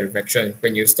 this kind of refraction,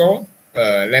 when you store,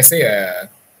 let's say a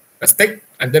stick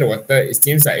under the water, it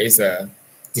seems like it's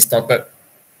distorted.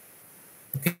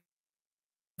 Okay.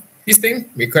 This thing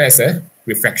we call as a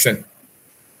refraction.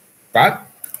 But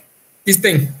this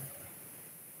thing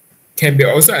can be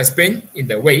also explained in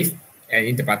the wave and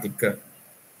in the particle.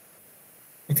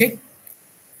 Okay.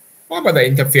 What about the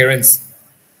interference?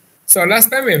 So last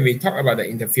time when we talked about the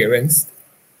interference,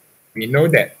 we know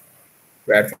that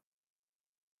we are trying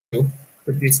to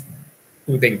put these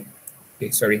two things.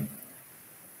 Okay, sorry.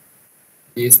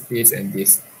 This, and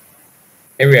this.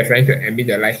 And we are trying to emit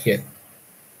the light here.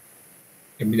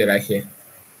 Emit the light here.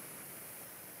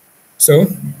 So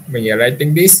when you're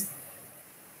writing this,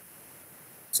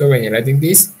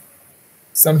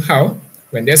 somehow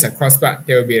when there's a crossbar,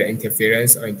 there will be an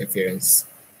interference or interference.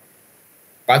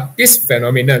 But this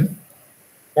phenomenon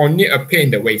only appears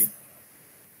in the wave,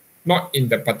 not in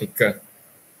the particle.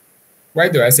 Why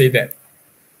do I say that?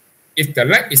 If the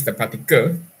light is the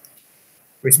particle,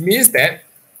 which means that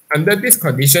under this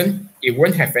condition, it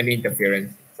won't have any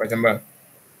interference. For example,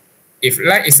 if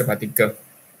light is a particle,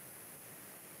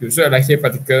 you saw a light here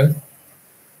particle,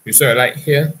 you saw a light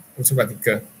here, also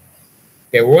particle.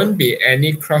 There won't be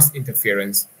any cross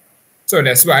interference. So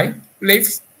that's why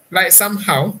light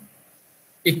somehow,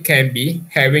 it can be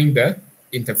having the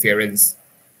interference.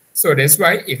 So that's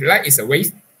why if light is a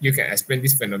wave, you can explain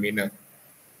this phenomenon.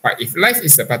 But if light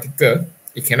is a particle,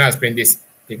 it cannot explain this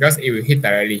because it will hit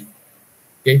directly,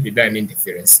 okay, without any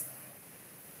interference.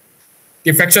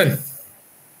 Diffraction.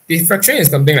 Diffraction is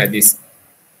something like this.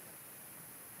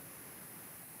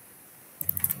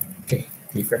 Okay,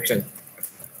 diffraction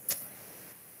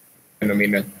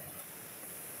phenomenon.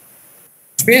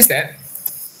 Which means that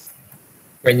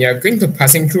when you're going to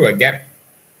passing through a gap,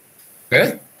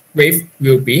 the wave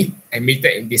will be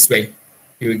emitted in this way.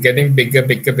 You're getting bigger,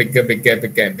 bigger, bigger, bigger,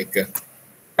 bigger, and bigger.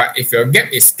 But if your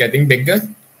gap is getting bigger,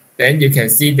 then you can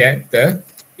see that the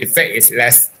effect is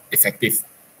less effective.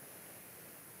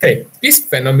 Okay, this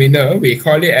phenomenon, we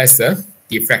call it as a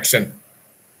diffraction.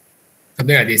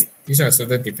 Something like this. This is also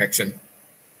the diffraction.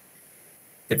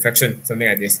 Diffraction, something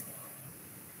like this.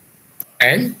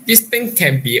 And this thing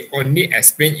can be only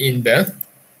explained in the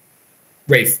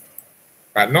wave,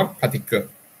 but not particle.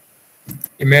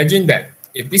 Imagine that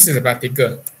if this is a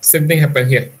particle, same thing happen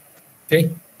here.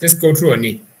 Okay, just go through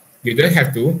only. You don't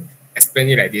have to explain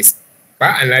it like this.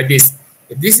 But unlike this,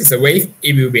 if this is a wave,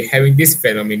 it will be having this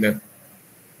phenomenon.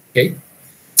 Okay,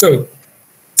 so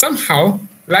somehow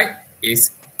light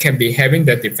can be having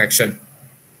the diffraction.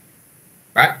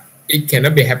 but it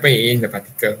cannot be happening in the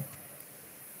particle.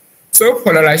 So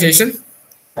polarization,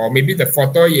 or maybe the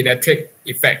photoelectric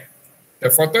effect. The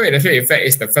photoelectric effect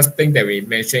is the first thing that we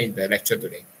mentioned in the lecture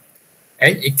today.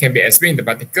 And it can be explained in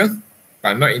the particle,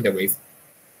 but not in the wave.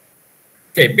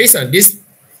 Okay, based on this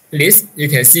list, you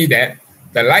can see that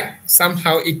the light,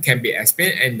 somehow it can be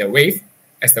explained in the wave,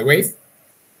 as the wave,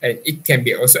 and it can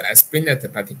be also explained as the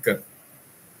particle.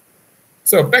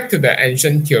 So back to the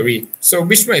ancient theory. So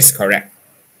which one is correct?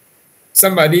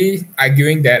 Somebody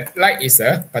arguing that light is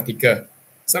a particle.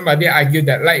 Somebody argued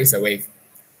that light is a wave.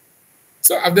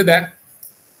 So after that,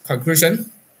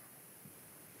 conclusion.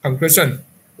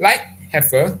 Light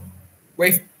have a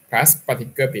wave plus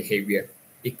particle behavior.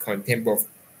 It contains both.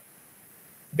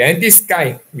 Then this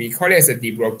guy, we call it as a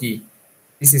de Broglie.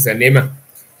 This is a name.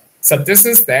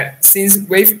 Suggests that since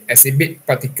wave exhibit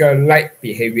particle light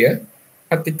behavior,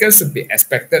 particles should be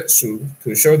expected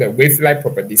to show the wave-like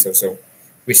properties also,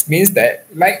 which means that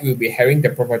light will be having the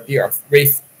property of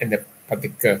wave and the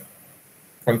particle,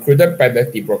 concluded by the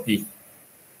de Broglie.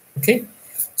 Okay,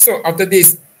 so after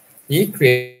this, he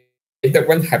created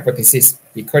one hypothesis.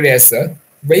 He called it as a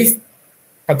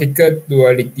wave-particle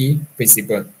duality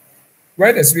principle.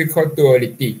 Why does we call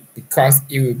duality? Because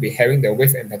it will be having the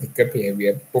wave and particle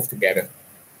behavior both together.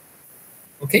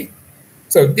 Okay,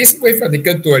 so this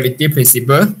wave-particle duality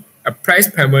principle applies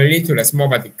primarily to the small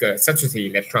particles such as the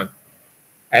electron,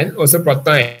 and also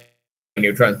proton and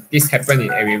neutron. This happens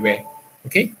in everywhere.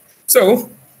 Okay, so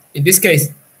in this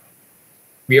case,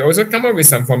 we also come up with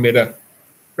some formula.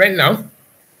 Right now,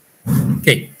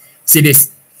 okay, see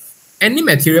this. Any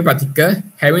material particle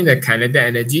having the kinetic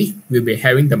energy will be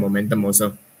having the momentum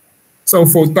also. So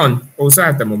photon also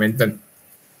have the momentum.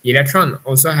 Electron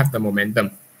also have the momentum.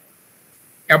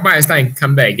 Albert Einstein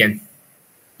come back again.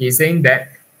 He's saying that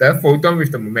the photon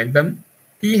with the momentum,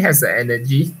 he has the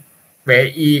energy where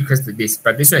E equals to this,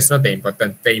 but this one is not the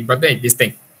important. The important is this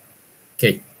thing.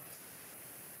 Okay.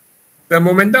 The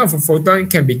momentum of a photon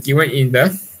can be given in the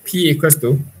P equals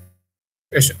to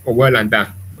H over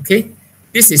lambda. Okay.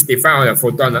 This is defined on the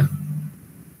photon.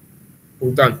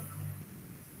 Photon.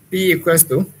 P equals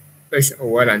to H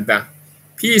over lambda.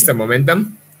 P is the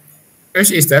momentum.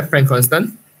 H is the Planck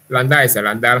constant. Lambda is the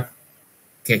lambda.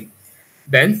 Okay.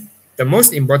 Then the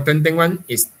most important thing one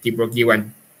is de Broglie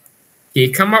one. He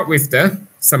come up with the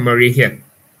summary here.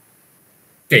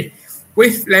 Okay.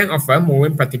 Wavelength of a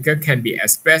moving particle can be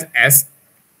expressed as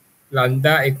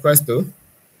lambda equals to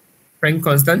Planck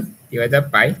constant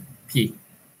divided by P.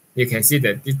 You can see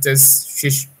that it just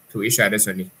switch to each other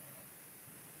only.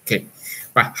 Okay,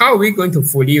 but how are we going to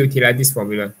fully utilize this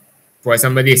formula? For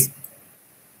example, this.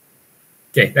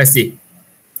 Okay, let's see.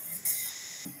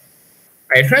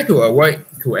 I try to avoid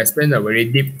to explain a very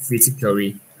deep physics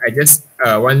theory. I just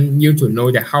want you to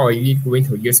know that how are you going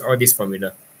to use all this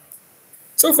formula.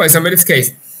 So for example, this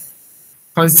case,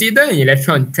 consider an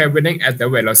electron traveling at the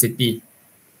velocity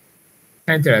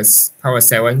 10 to the power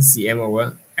 7 cm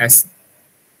over s.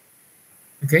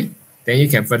 Okay, then you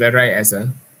can further write as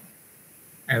a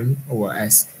m over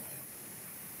s.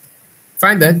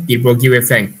 Find the de Broglie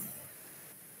wavelength.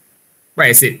 What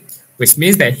is it? Which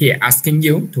means that he is asking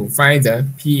you to find the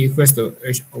P equals to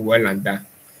H over lambda.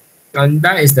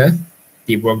 Lambda is the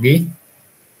de Broglie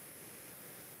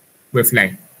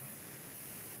wavelength.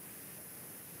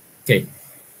 Okay,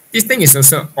 this thing is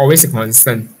also always a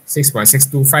constant,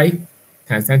 6.625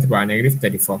 times 10 to the power negative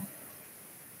 34.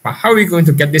 But how are we going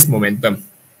to get this momentum?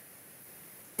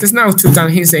 Just now, Chu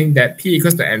Zhang saying that P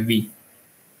equals to mv.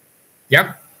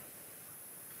 Yep.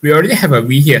 We already have a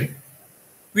V here.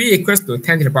 V equals to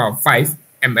 10 to the power 5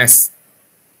 ms.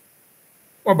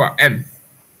 What about m?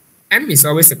 M is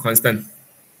always a constant.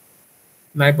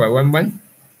 9.11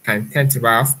 times 10 to the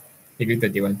power negative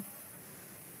 31.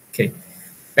 Okay.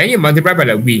 Then you multiply by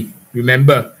the V.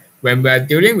 Remember, when we are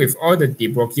dealing with all the de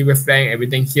Broglie wavelength,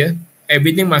 everything here,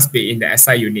 everything must be in the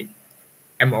SI unit.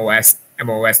 MOS,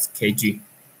 kg.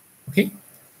 Okay.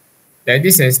 Then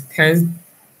this is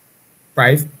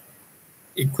 10.5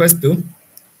 equals to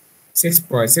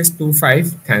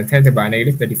 6.625 times 10 to the power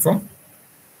negative 34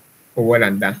 over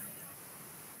lambda.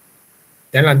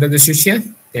 Then lambda to switch here.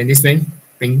 Then this one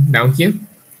bring down here.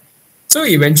 So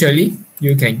eventually,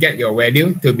 you can get your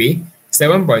value to be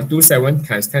 7.27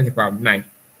 times 10 to the power 9.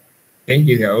 Then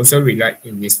you can also rewrite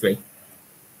in this way.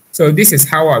 So this is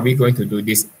how are we going to do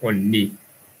this only.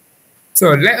 So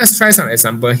let us try some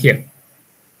example here.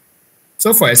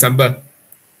 So for example,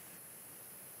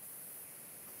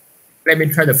 let me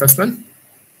try the first one.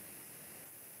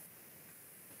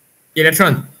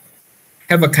 Electron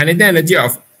have a kinetic energy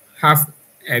of half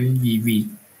MeV.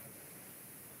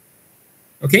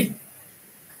 Okay,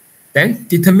 Then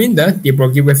determine the de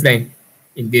Broglie wavelength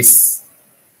in this.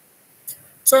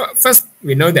 So first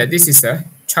we know that this is a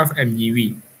 12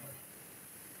 MeV,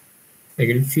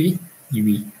 negative 3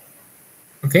 eV.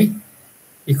 Okay,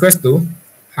 equals to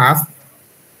half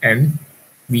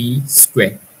mv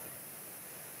squared.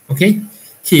 Okay,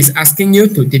 he is asking you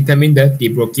to determine the de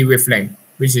Broglie wavelength,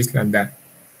 which is lambda.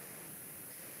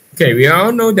 Okay, we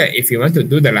all know that if you want to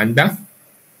do the lambda,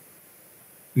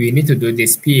 we need to do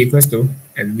this P equals to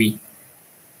mv.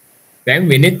 Then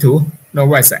we need to know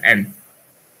what is the m.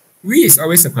 V is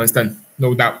always a constant,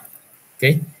 no doubt.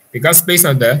 Okay, because based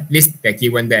on the list that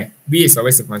given there, V is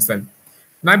always a constant.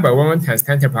 9.11 times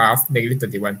 10 to the power of negative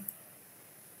 31.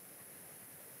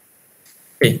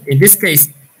 Okay, in this case,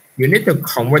 you need to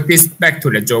convert this back to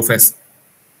the joule first.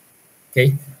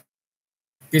 Okay,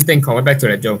 this thing convert back to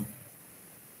the joule.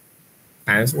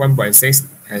 Times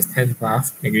 1.6 times 10 to the power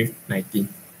of negative 19.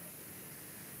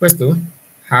 Equals to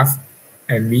half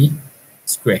mv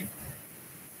squared.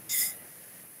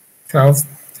 12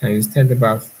 times 10 to the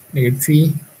power of negative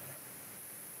 3,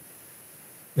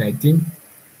 19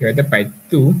 divided by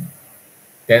 2.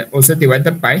 Then also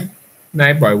divided by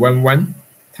 9.11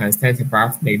 times 10 to the power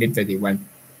of negative 31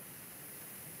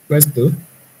 equals to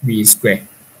v squared.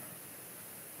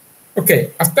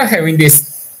 Okay, after having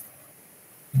this,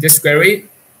 just square it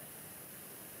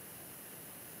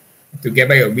to get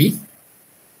by your v.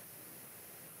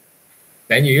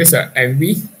 Then you use a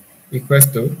mv equals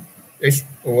to h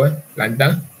over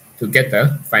lambda to get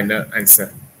the final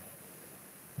answer.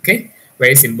 Okay,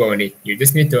 very simple only. You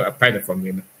just need to apply the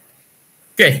formula.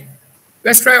 Okay,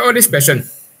 let's try all this question.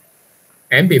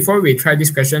 And before we try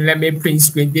this question, let me print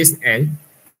screen this and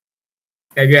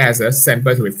let you as a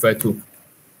sample to refer to.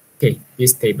 Okay,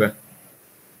 this table.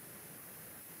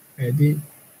 Edit.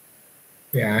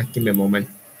 Yeah, give me a moment.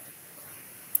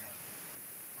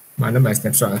 Mana my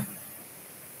snapshot.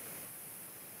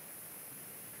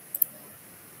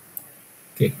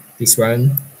 Okay, this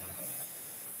one.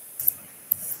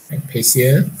 I paste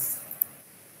here.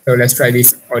 So let's try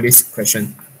this all this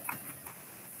question.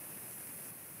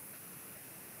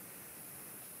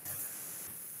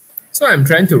 So I'm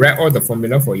trying to write all the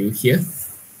formula for you here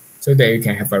so that you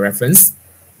can have a reference.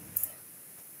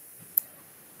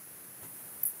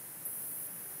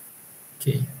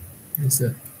 Okay,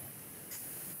 answer.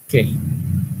 Okay.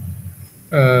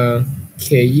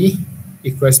 KE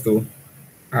equals to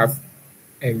half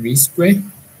mv squared.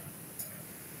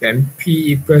 Then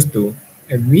P equals to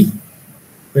mv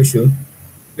equals to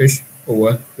h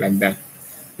over lambda.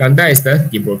 Lambda is the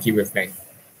de Broglie wavelength.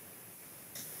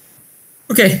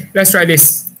 Okay, let's try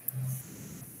this.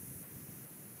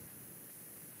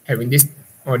 Having this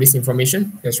all this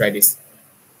information, let's try this.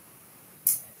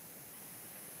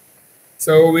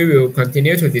 So we will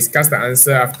continue to discuss the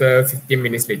answer after 15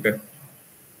 minutes later.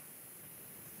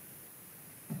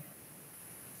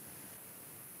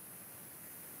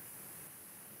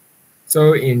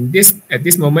 So in this at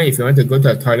this moment, if you want to go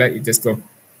to the toilet, you just go.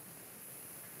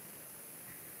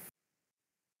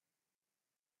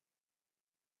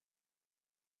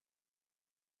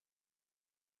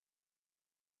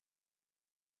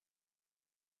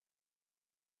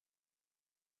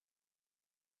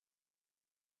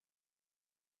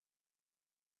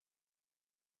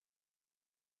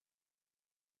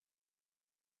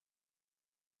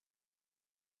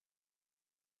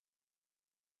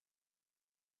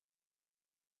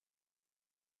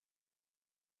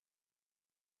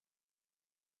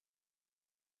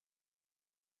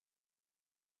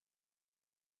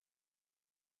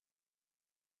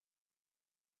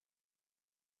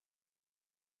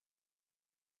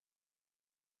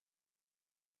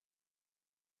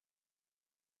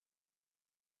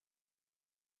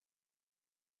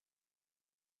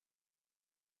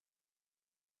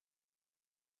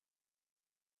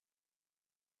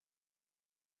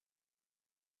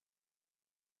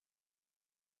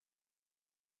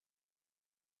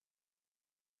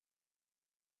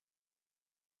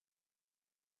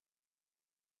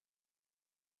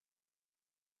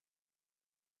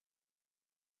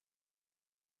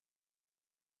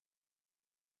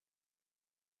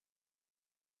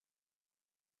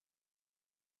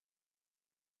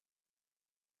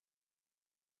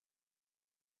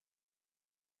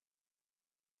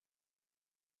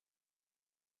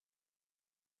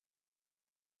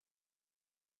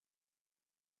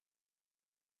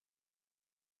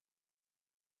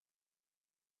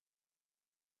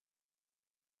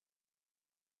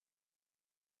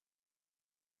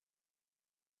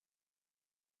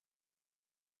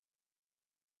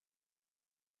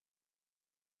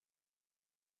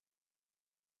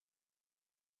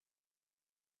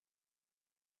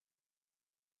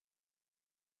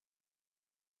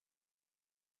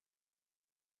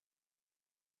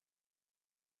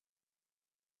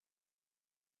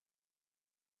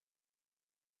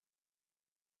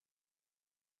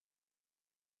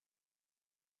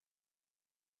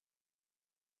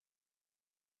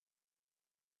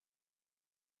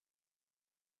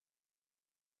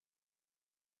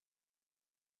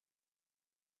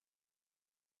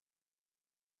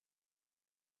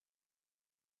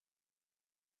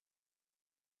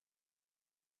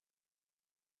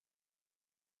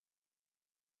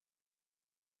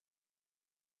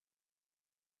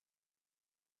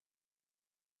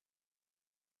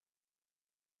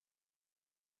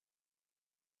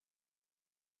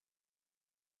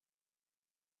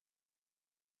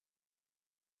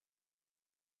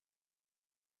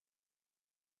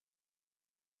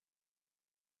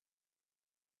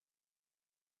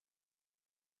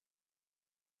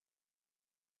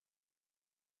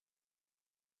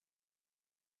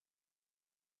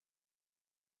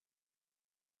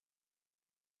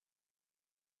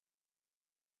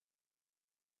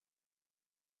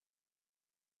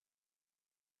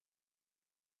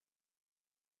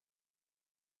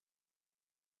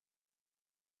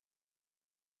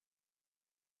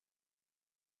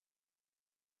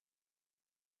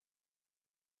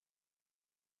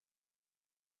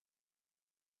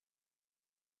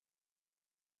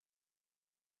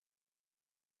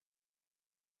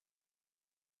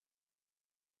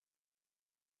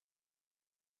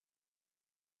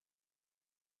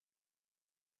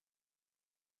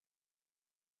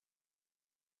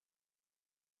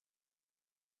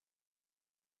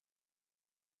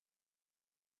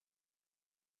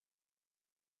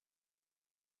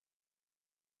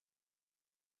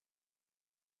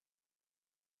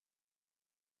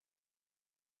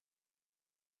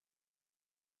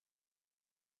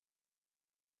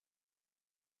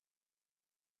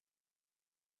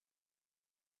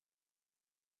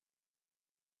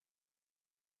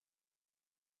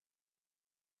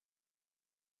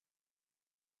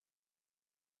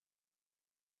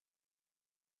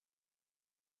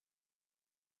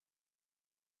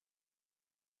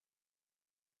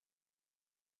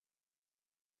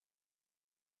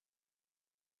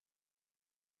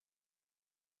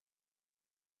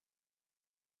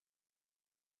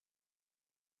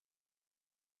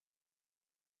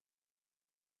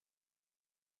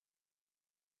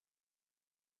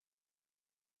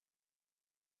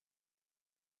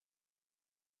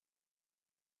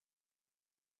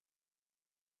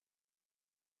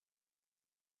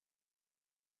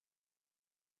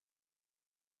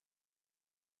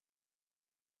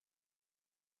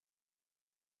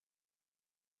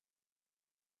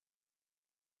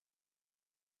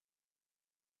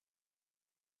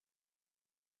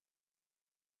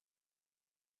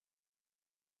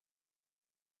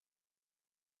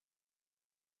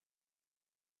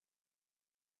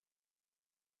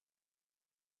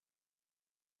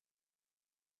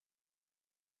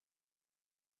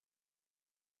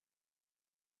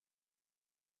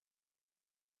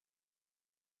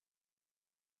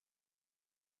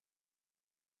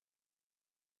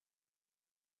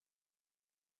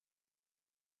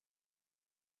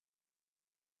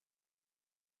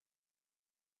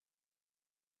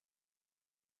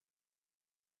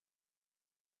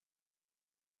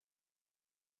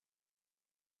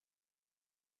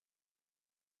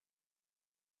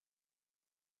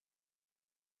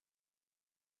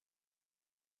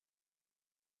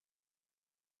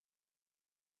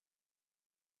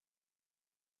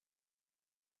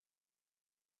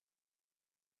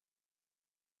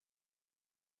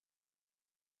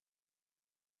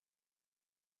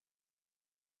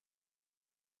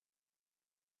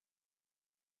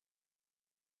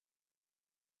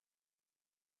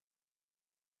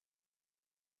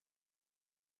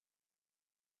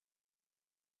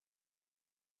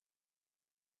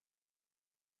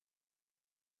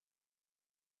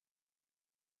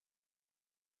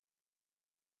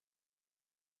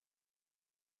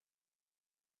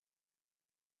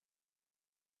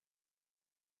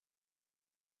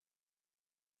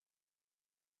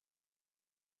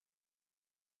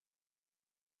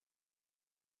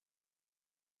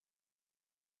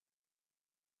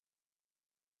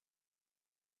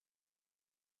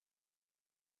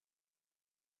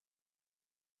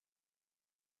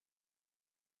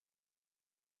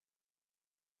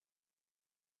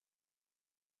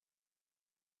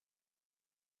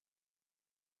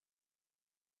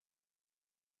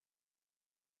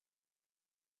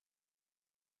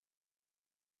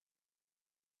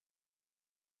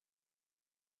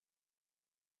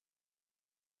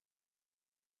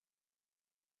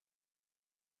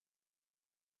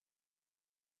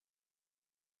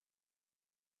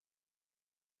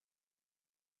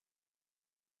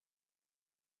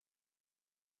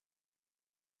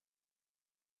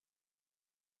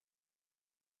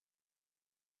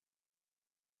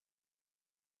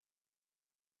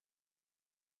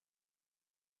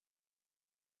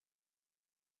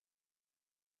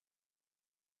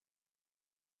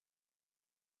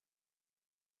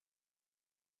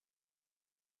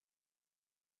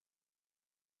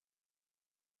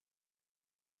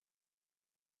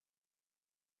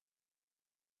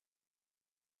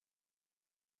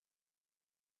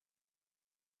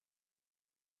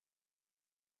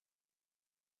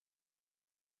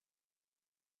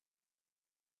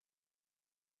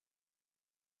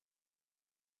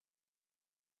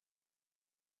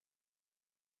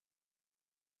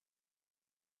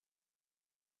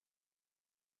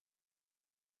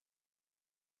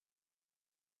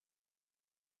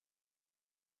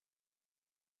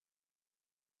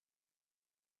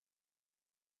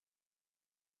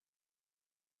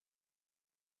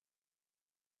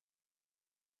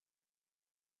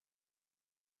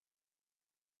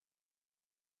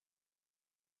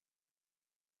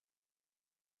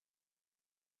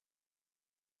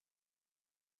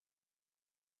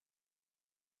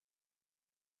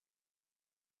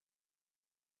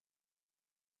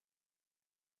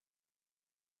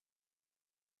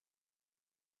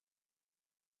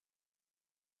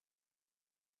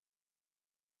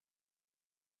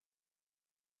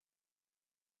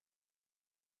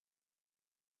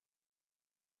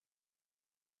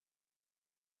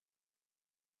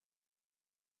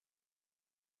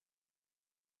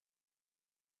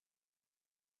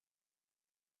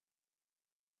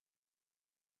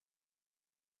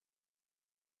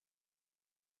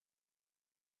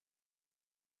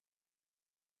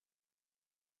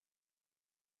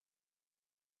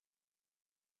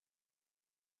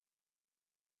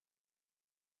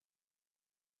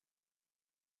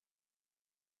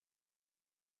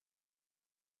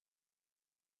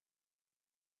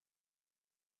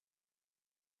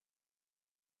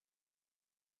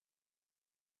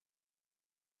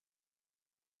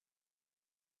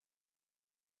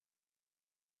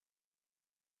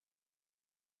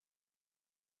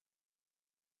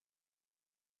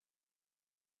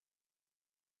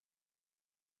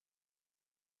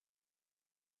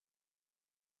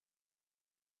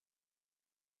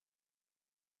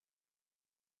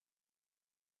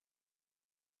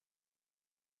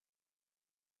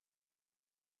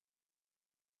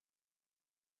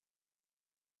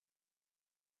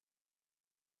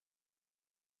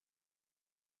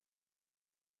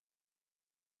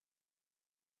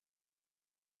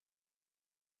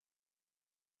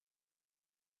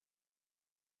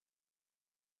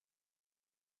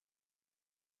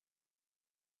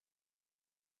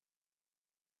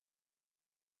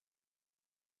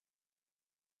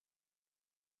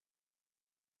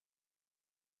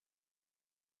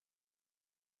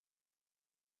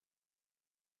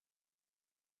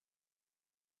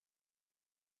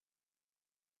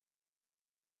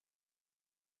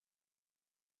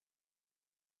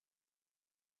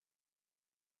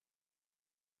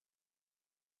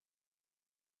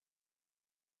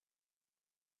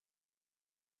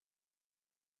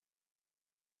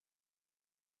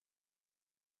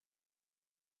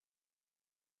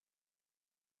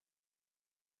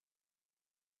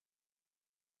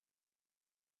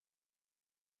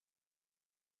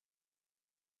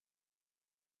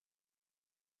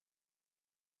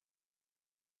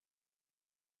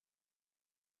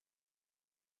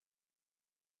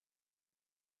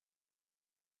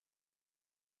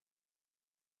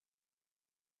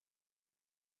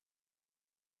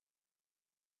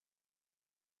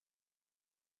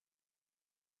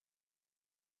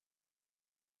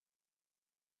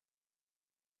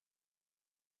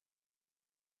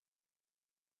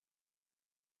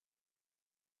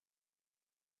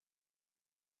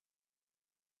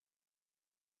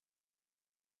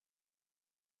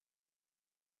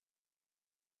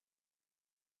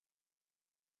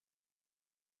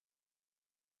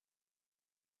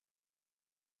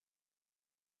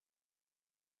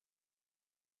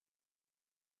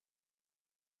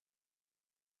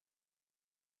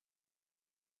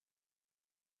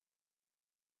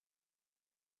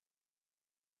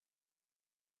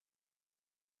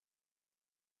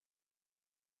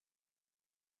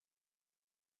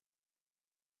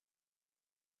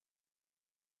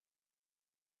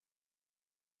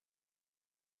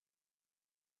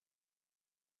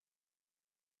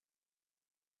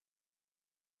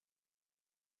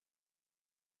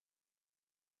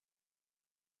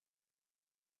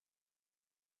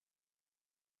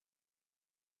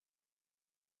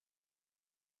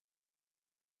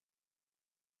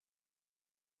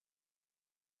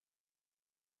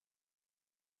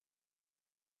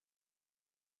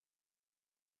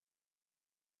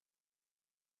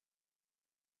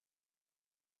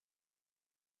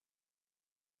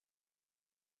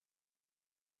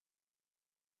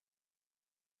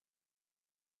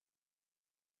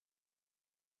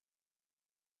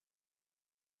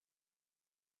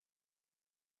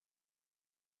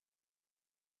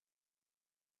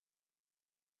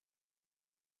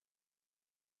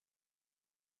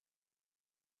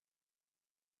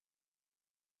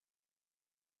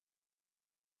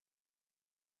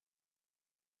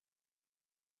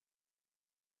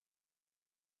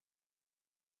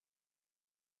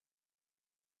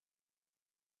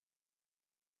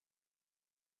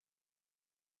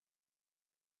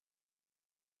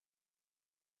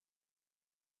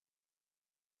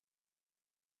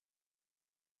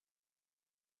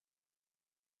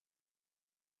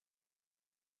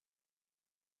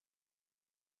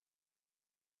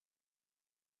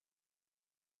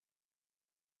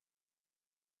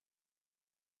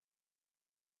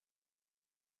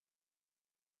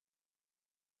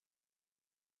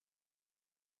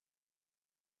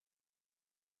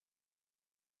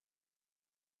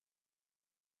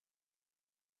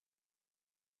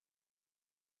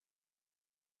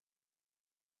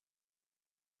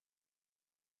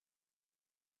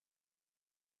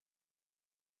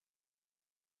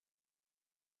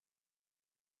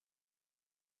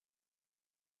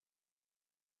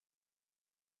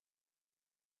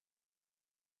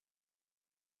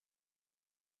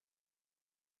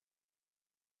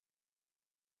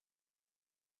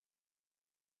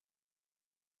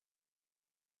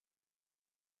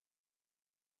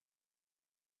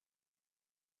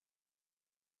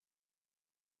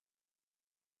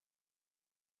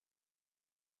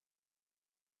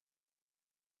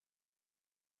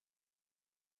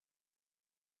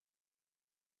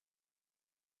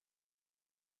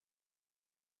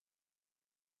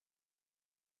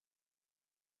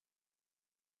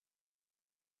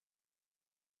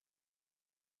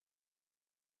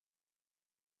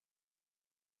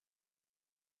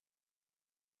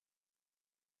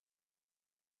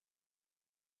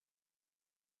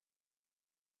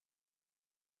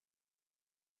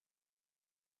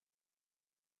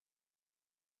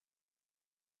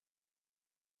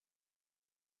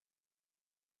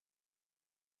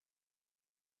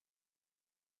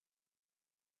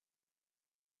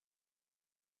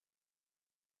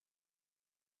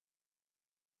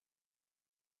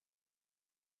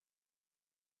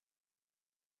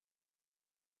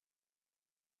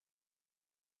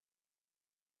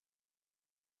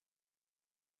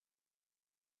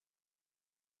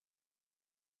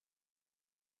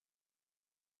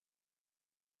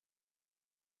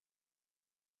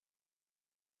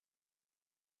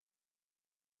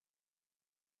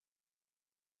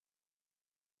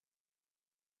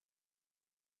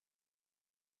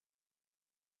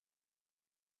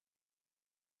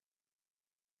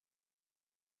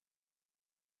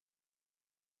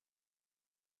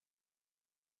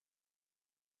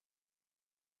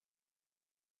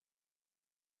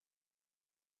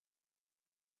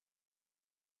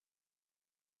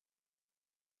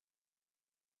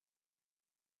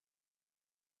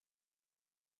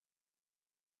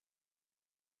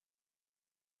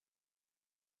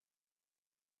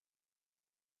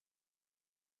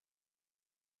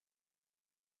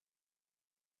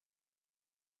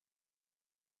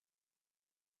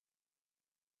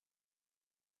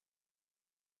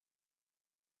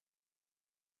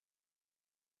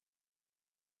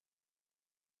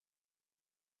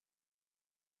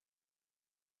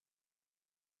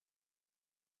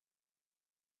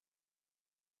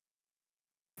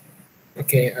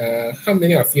 Okay, how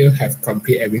many of you have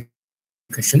completed every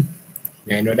question?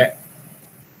 May I know that?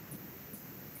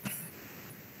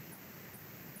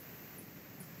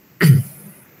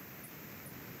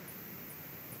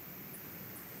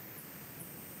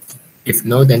 If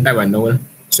no, then type a no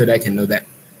so that I can know that.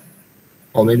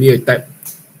 Or maybe you type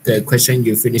the question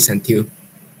you finish until.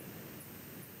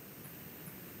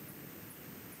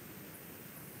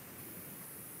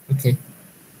 Okay,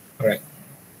 all right.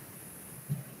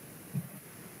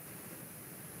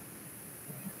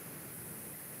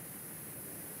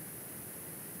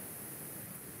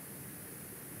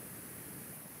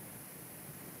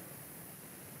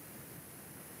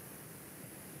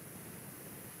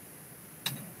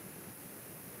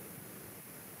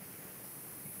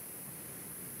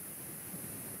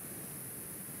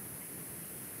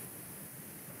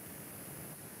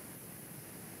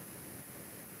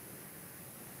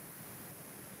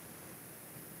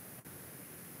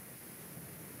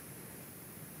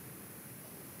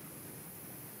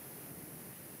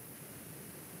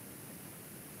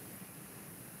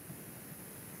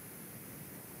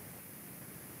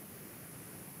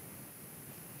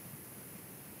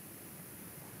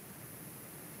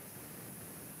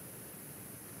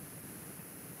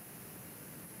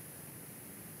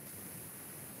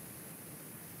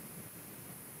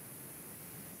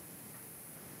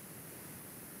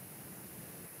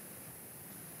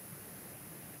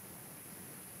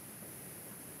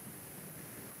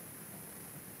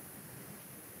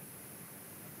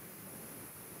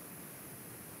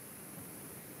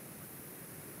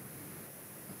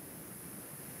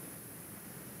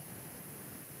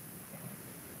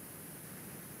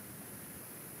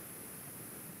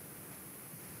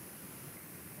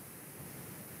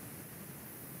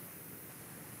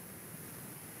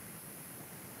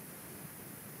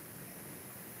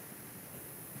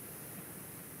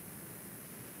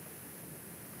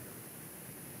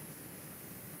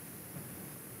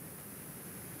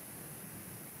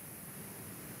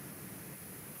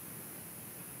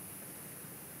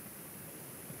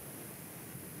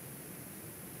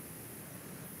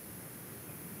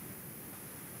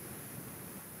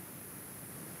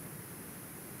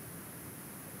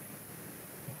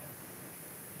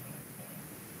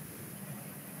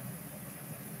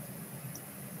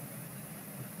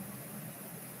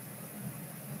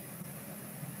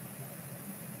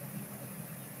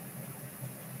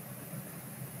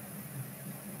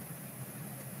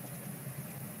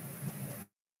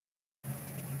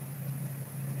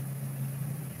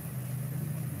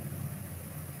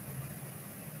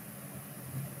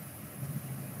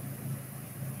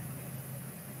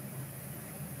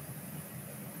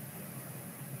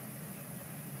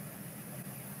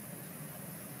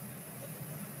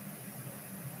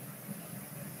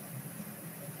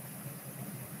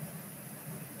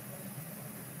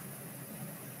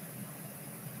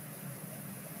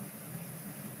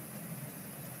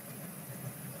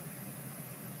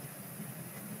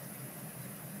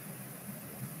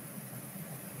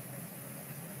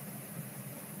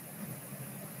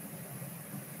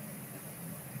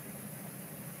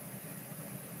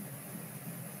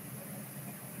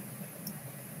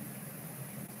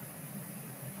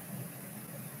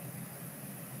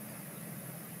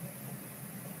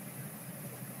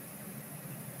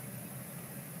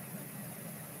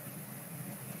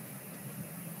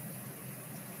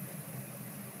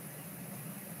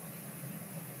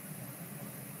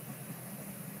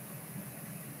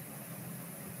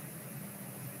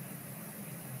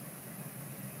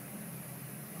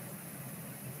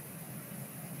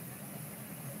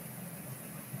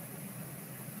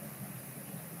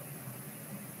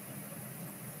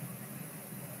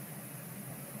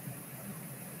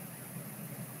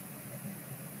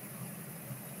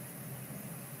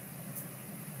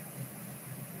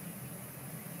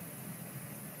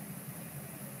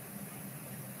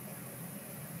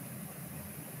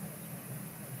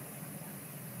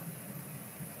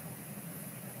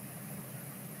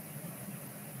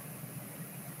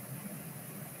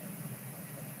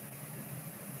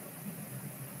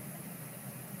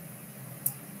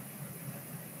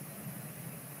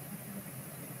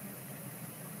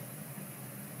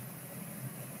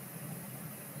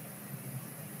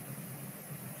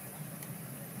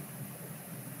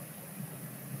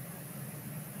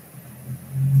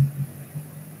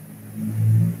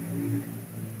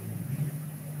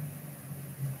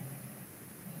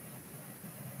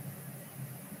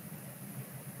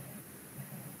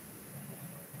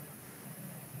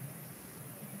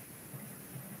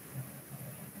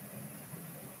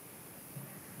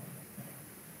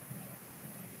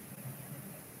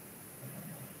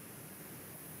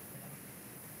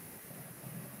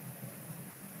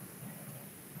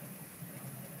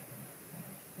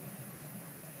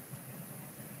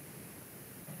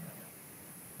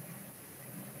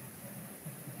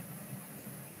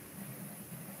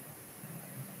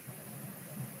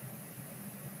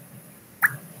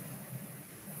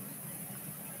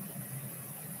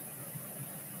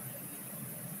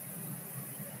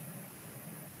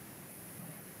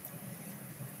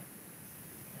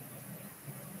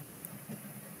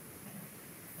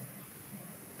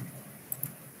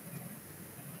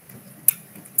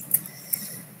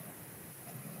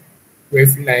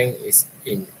 wavelength is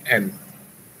in M.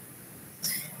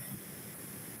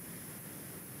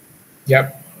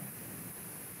 Yep,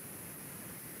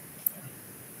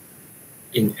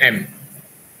 in M.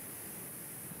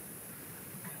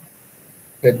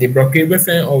 The de Broglie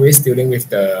wavelength always dealing with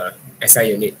the SI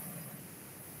unit.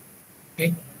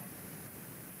 Okay.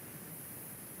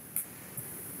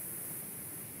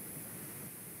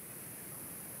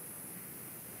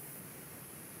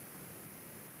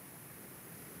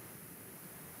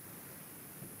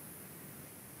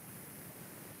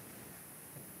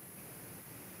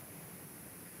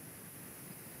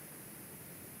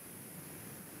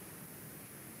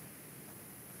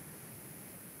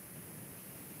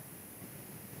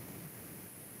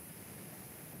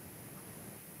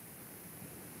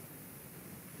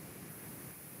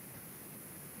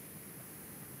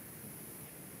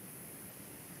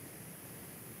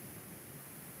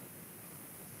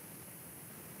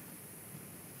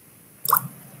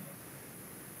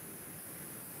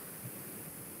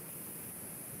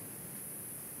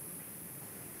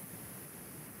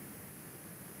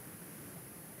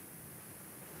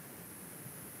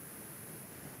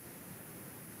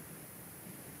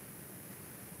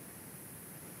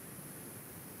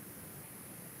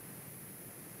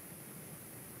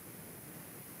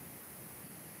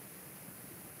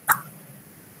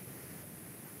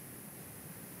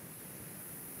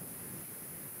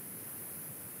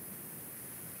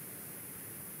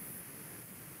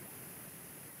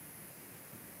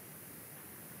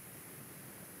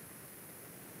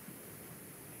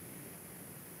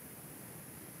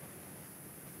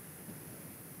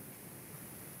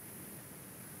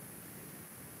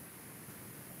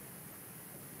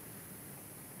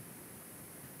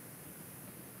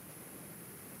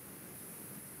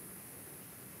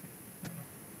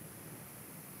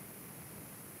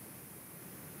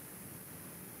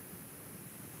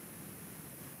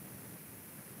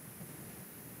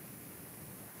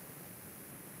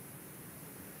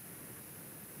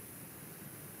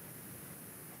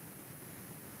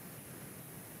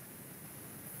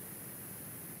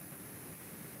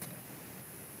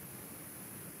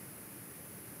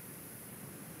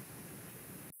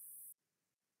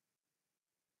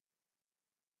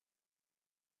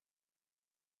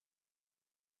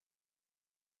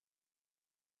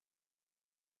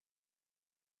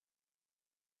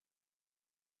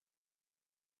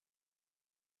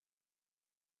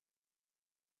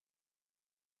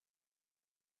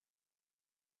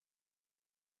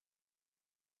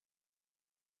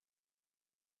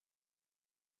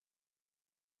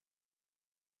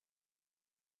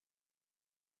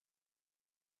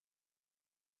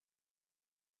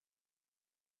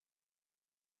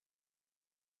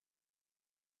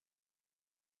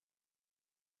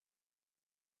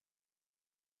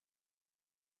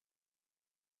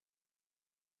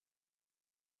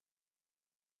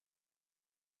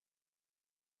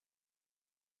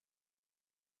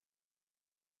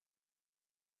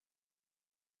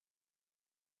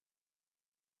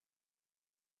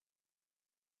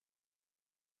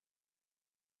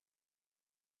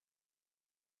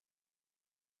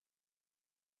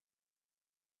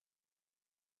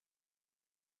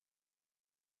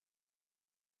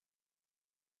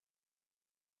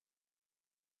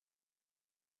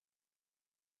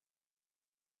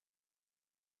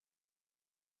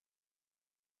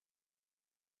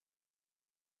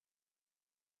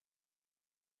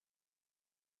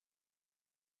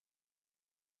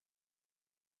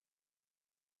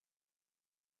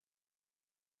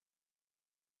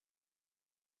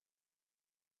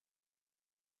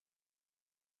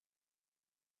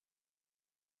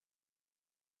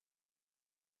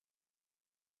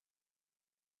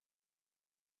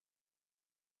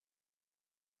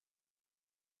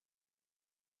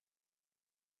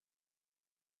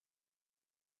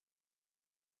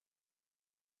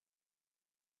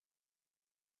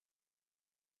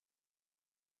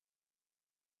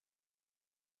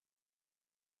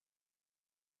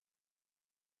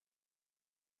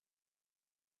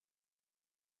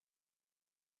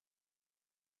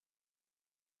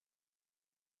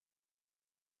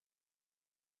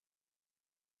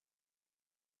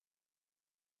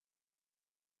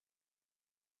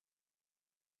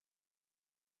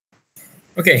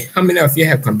 Okay, how many of you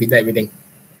have completed everything?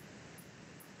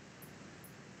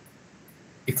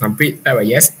 If complete, that was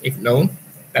yes. If no,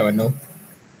 that was no.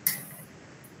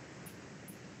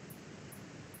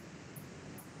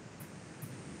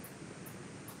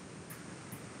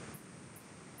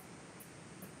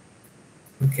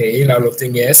 Okay, now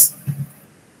looking yes.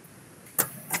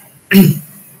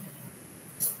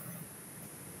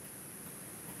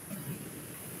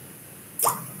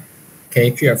 Ok, Okay,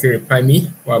 three of you reply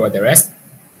me. What about the rest?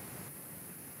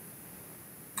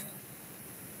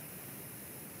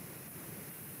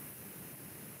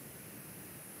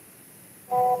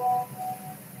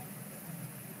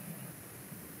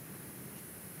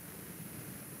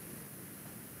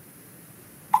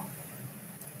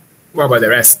 What about the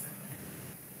rest?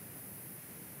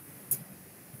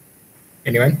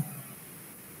 Anyone?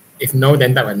 If no,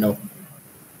 then that one no.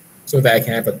 So that I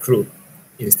can have a clue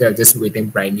instead of just waiting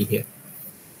blindly here.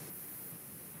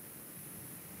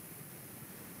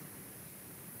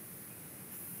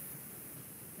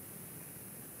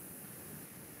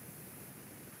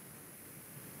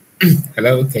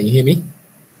 Hello, can you hear me?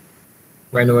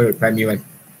 Why no one reply me one?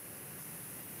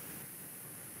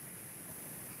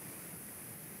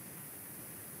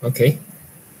 Okay,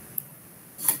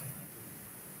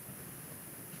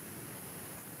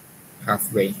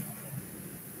 halfway.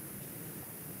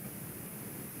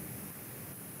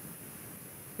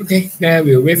 Okay, now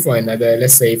we'll wait for another,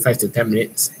 let's say, 5 to 10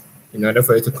 minutes in order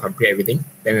for you to complete everything.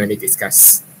 Then we only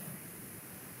discuss.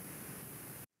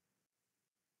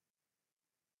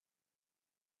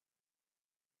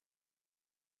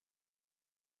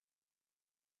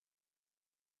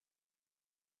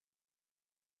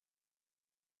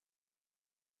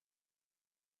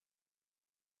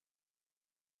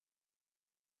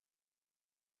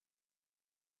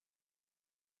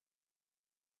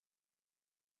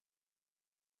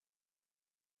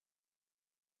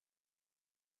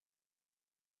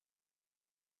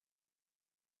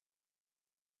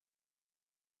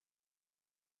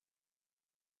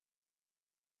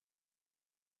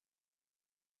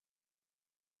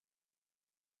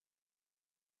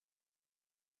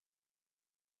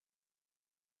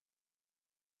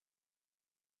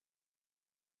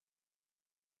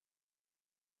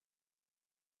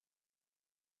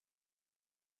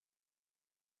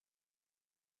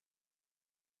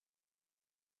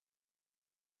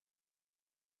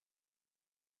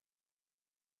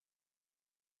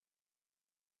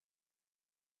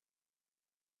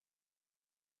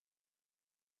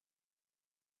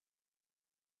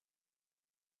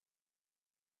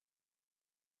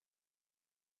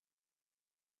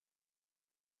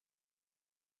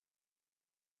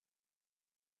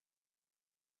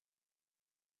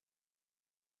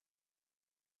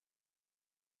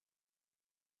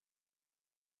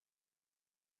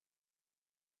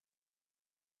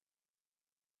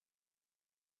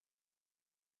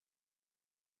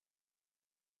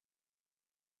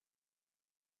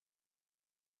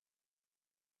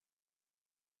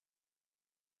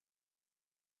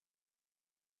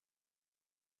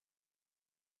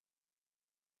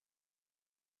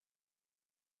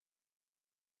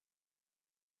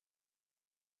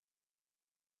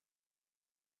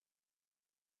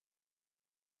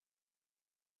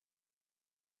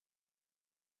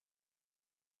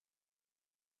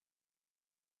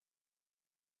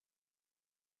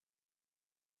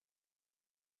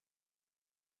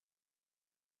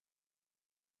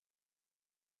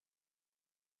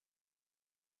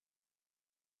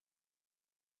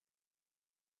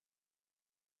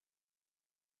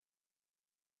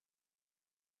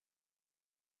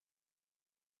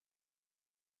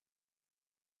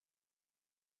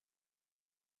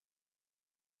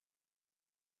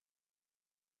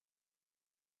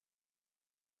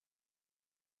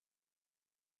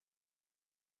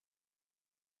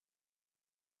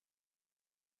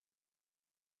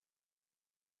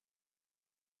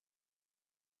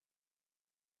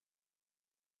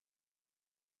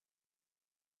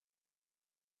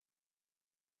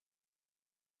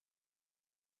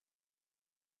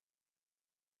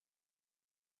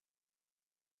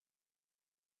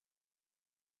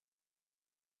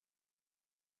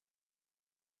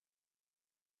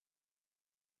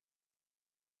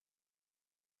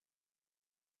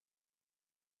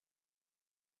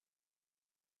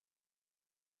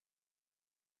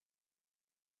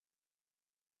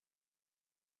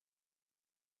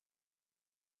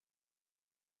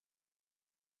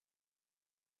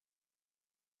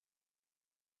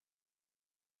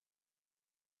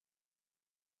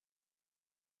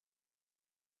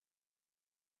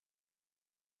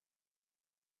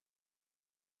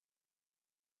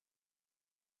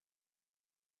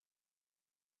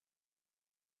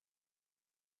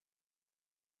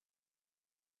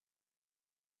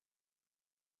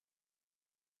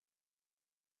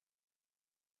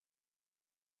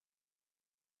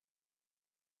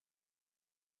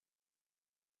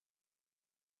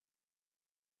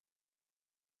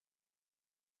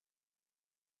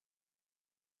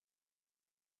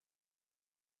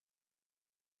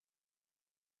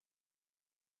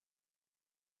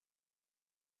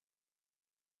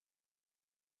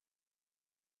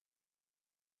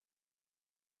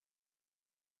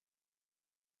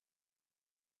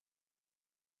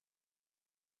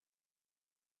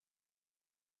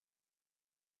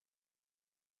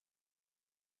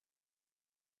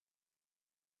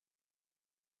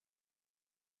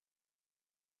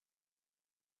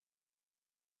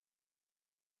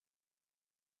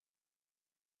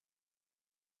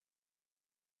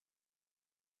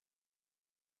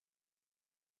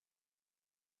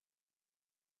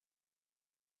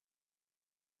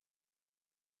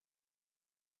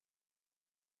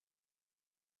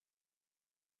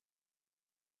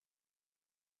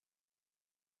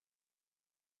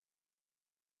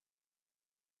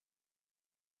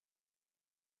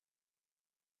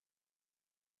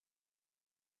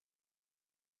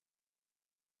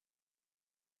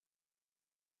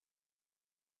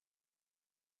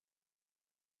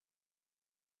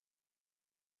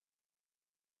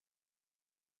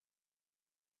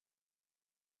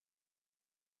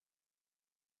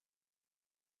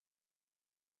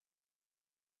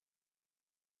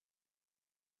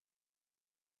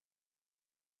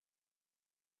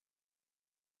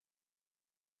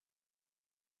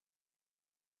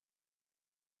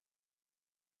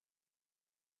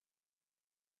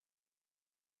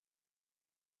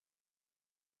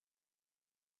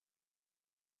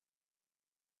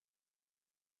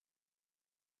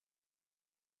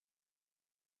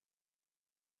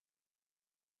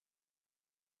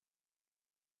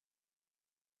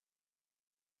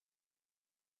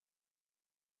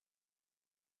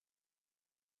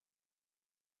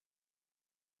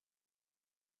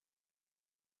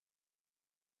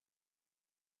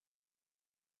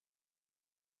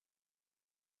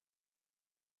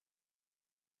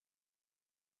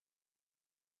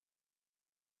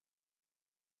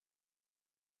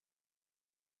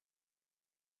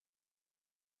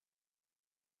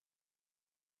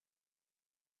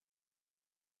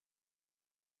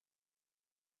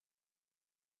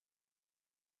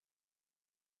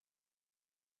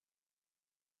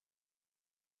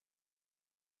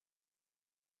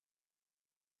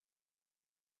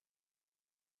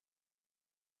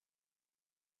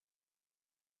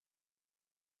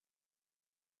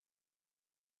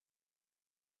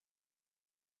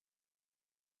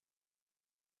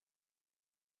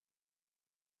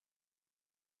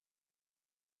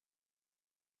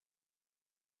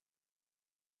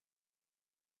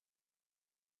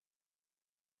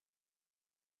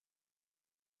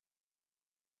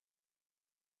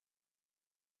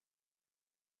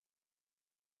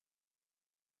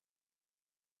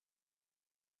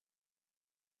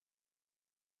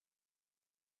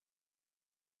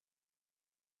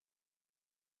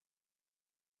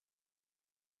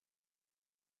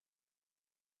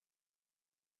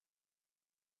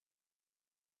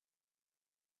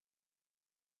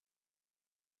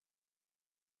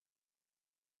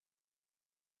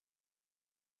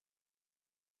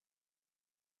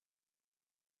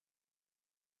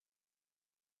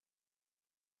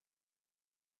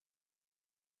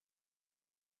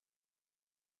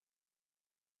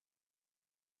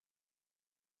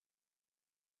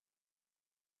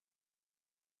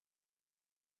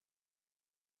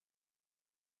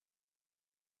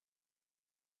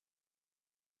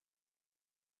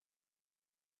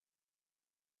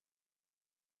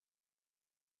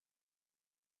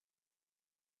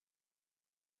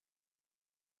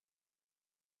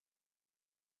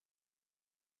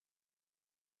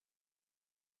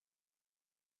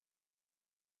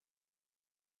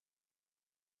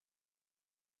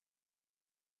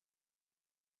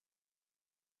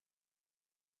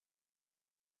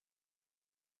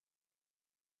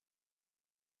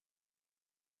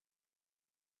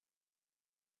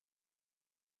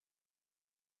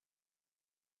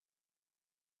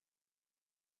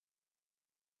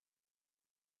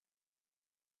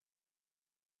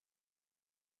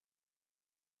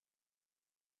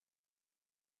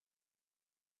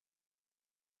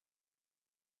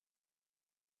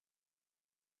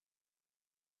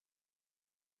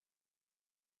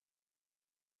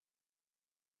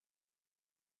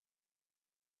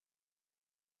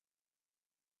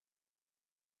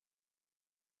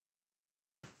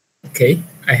 Okay,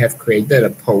 I have created a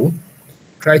poll.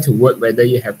 Try to vote whether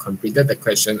you have completed the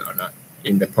question or not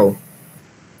in the poll.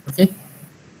 Okay.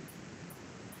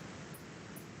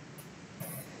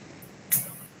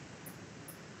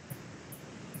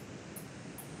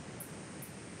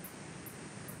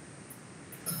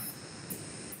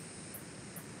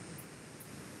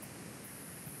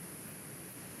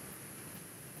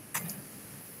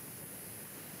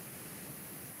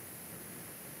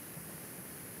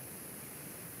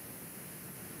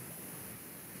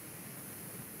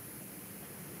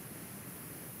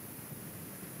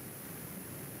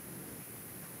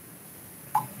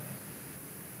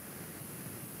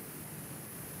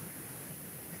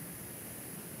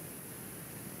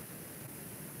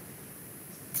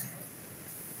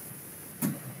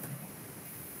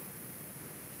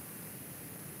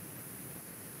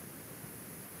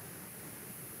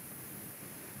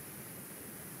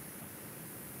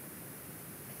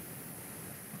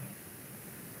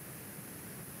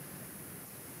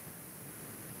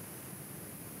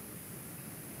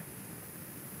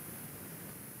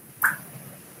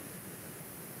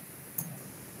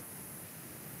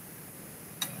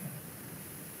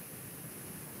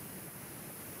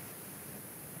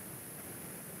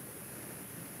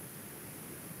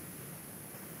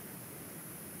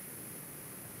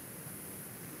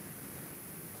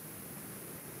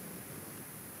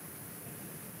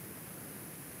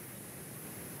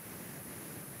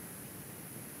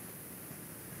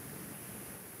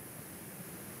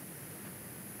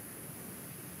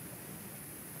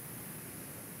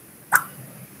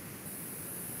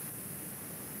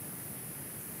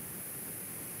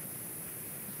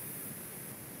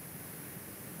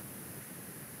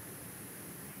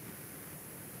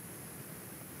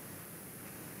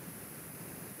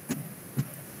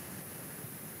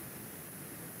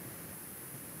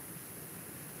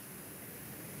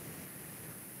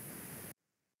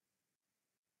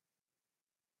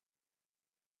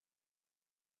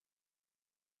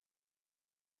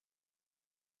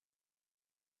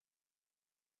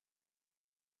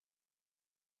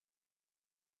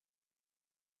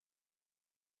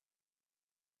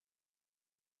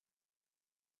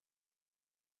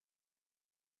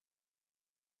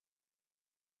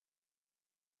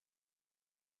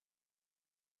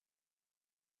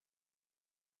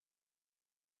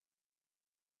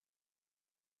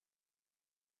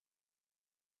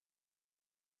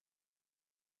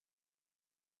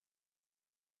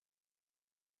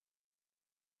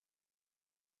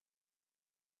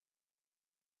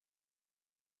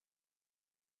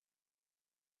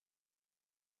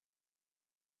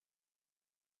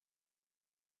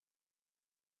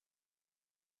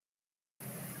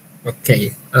 Okay.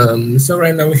 So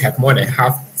right now we have more than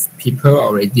half people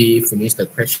already finished the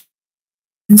question.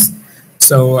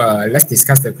 So let's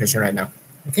discuss the question right now.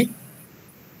 Okay.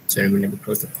 So let me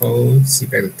close the poll, see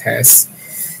back the test.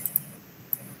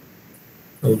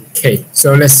 Okay.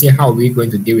 So let's see how we're going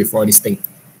to deal with all these things.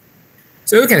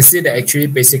 So you can see that actually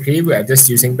basically we are just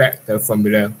using back the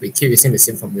formula. We keep using the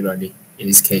same formula only in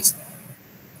this case.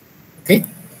 Okay.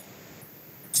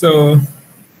 So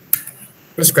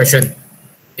first question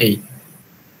A.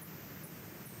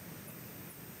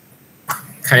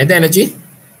 Kinetic energy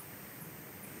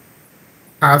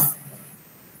half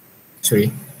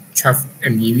 12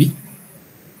 MeV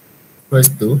equals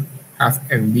to half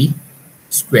mv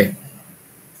squared.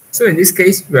 So in this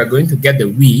case, we are going to get the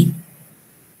V,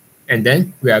 and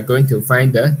then we are going to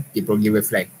find the de Broglie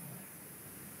wavelength.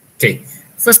 Okay,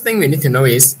 first thing we need to know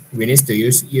is we need to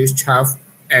use 12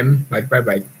 m multiplied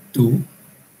by 2,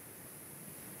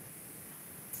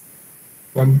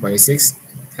 1.6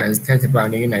 times 10 to the power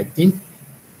negative 19,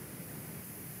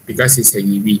 because it's a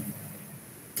EV.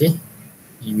 Okay,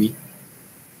 EV.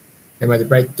 Then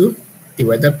multiply 2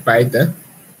 divided by the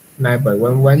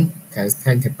 9.11 times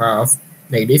 10 to the power of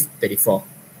negative 34.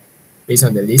 Based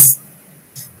on the list,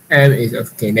 m is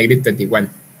okay, negative 31.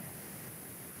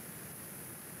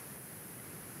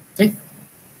 Okay,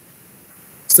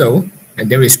 so and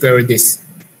then we square root this.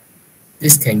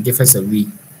 This can give us a V.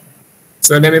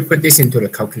 So let me put this into the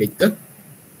calculator.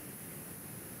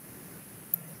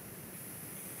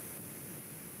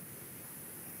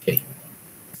 Okay.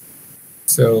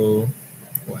 So,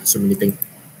 wow, so many things.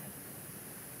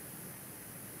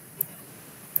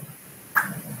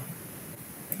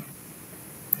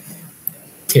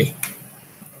 Okay.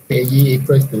 KE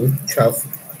equals to 12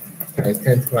 times 10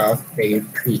 to the power of negative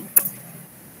 3.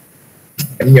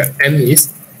 And your M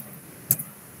is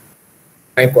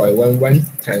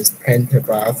 9.11 times 10 to the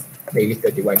power of negative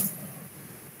 31.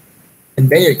 And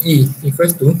then your E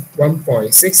equals to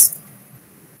 1.6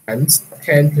 times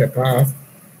 10 to the power of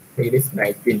negative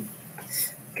 19.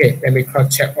 Okay, let me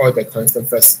cross check all the constants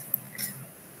first.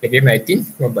 Negative 19,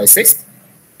 1 by 6.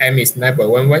 M is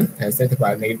 9.11 times 10 to the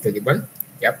power negative 31.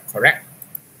 Yep, correct.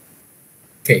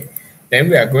 Okay, then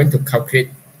we are going to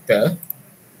calculate the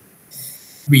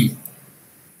V.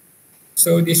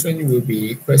 So this one will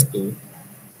be equals to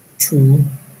 2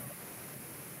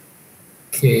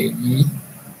 KE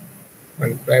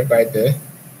multiplied by the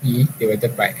E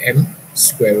divided by M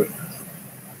square root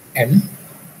M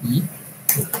E.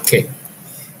 Okay,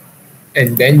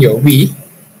 and then your V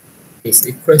is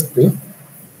equals to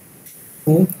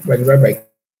 2 multiplied by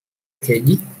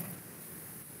KE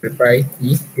by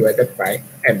E divided by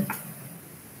M.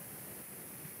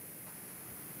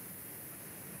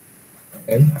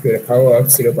 And to the power of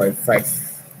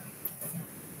 0.5.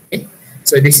 Okay,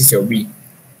 so this is your V.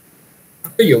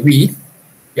 After your V,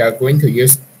 you are going to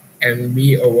use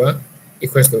MV over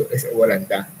equals to H over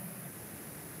lambda,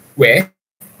 where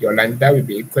your lambda will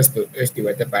be equals to H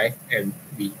divided by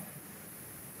MV.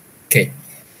 Okay,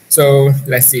 so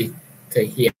let's see. Okay,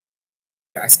 here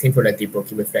asking for the de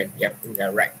Broglie wavelength. Yep,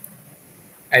 you're right.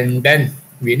 And then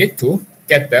we need to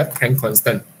get the Planck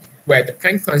constant, where the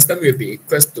Planck constant will be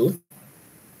equals to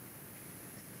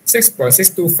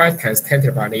 6.625 times 10 to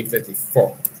the power negative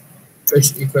 34,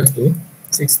 which equals to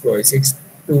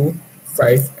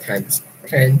 6.625 times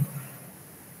 10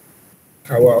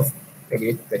 power of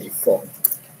negative 34.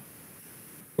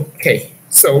 Okay,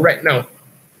 so right now,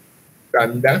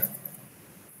 lambda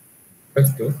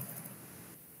equals to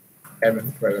m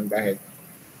multiplied lambda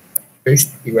h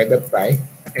divided by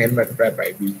m multiplied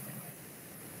by v.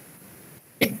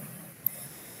 Okay.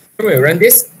 So we run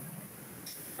this,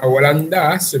 our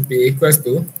lambda should be equals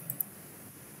to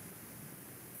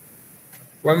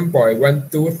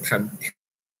 1.12 times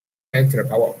 10 to the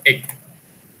power of 8,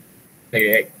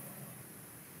 negative 8.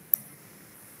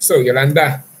 So your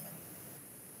lambda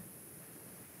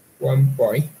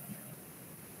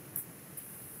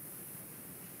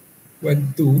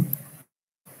 1.12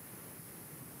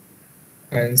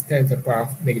 times 10 to the power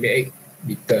of negative 8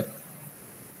 meter.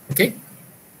 Okay.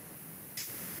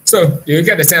 So do you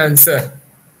get the same answer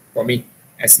for me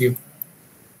as you?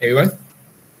 Everyone?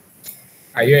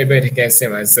 Are you able to get the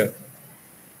same answer?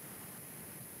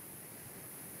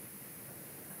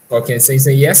 Or can say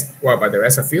yes? What about the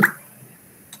rest of you?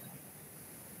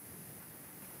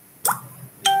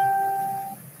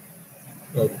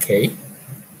 Okay.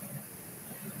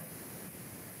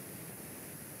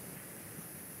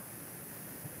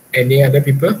 Any other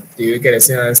people? Do you get the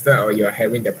same answer or you're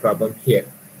having the problem here?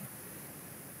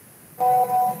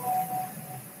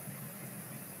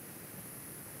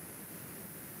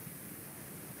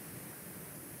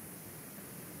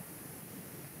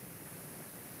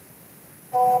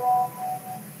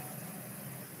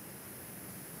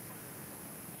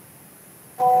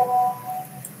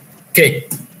 Okay,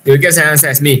 do you get the same answer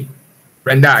as me?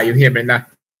 Brenda, are you here, Brenda?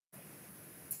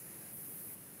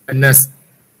 Ernest?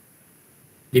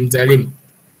 Lim Lim.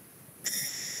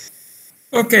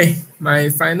 Okay, my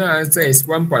final answer is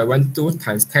 1.12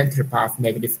 times 10 to the power of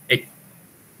negative 8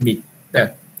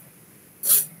 meter.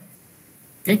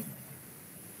 Okay.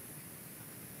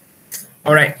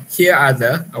 All right, here are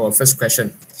our first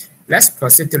question. Let's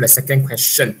proceed to the second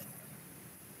question.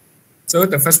 So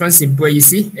the first one, simple,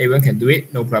 easy. Everyone can do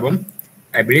it, no problem.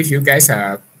 I believe you guys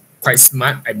are quite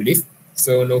smart, I believe.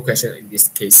 So no question in this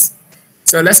case.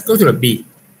 So let's go to the B.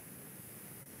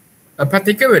 A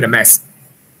particle with a mass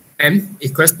m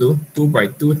equals to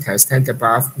 2.2 times 10 to the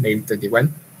power of negative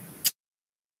 31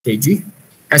 kg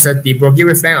has a de Broglie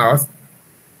wavelength of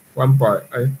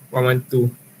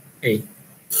 1.112 A.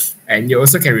 And you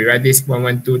also can rewrite this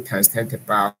 112 times 10 to the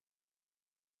power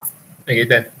negative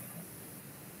 10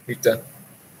 meter.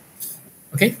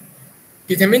 Okay,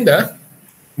 determine the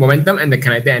momentum and the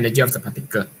kinetic energy of the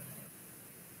particle.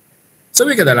 So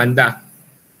we got the lambda,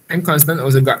 m constant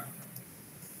also got.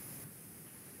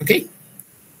 Okay,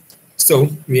 so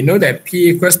we know that P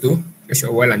equals to H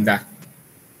over lambda,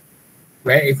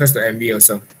 where equals to mv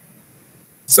also.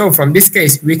 So from this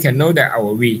case, we can know that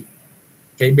our V,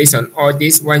 okay, based on all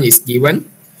this, one is given.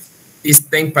 This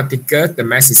thing particle, the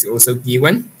mass is also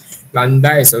given.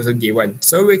 Lambda is also given.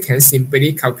 So we can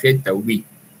simply calculate the V.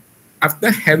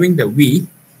 After having the V,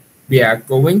 we are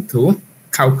going to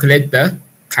calculate the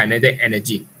kinetic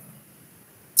energy.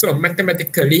 So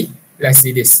mathematically, let's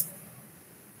see this.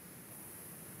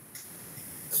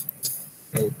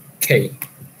 Okay.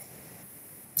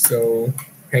 So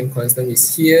Planck constant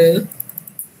is here.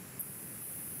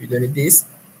 We don't need this.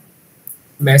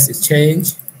 Mass is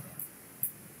changed.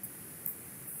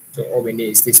 So all we need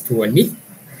is this two only.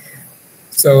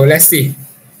 So let's see.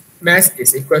 Mass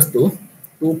is equal to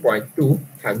 2.2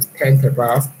 times 10 to the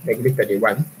power of negative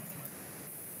 31.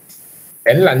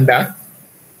 And lambda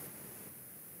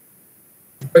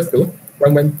equals to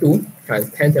 112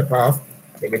 times 10 to the power of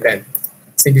negative 10.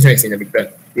 Since this one is in the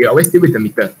meter, we always deal with the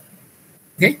meter.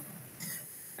 Okay?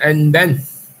 And then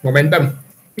momentum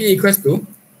P equals to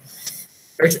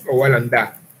H over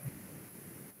lambda.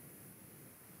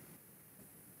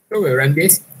 So we run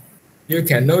this. You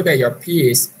can know that your P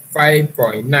is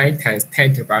 5.9 times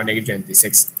 10 to the power negative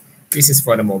 26. This is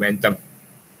for the momentum.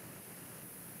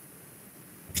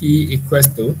 P equals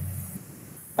to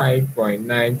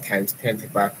 5.9 times 10 to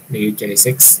the power negative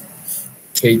 26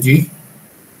 kg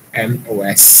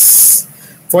MOS.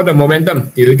 For the momentum,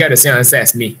 do you get the same answer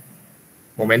as me?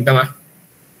 Momentum,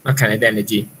 not kinetic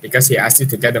energy, because he asked you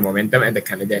to get the momentum and the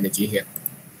kinetic energy here.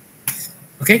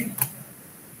 Okay?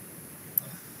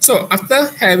 So after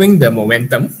having the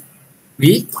momentum,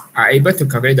 we are able to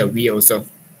calculate the V also.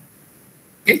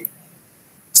 Okay?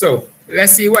 So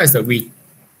let's see what is the V.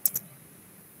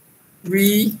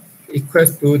 V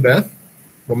equals to the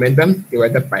momentum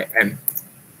divided by M.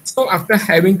 So after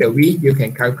having the V, you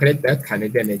can calculate the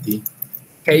kinetic energy.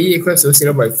 Ke equals to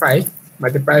 0.5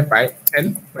 multiplied by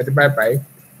M multiplied by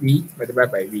V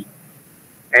multiplied by V.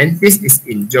 And this is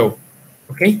in joule.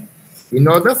 Okay? In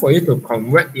order for you to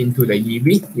convert into the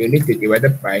EV, you need to divide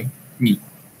it by V.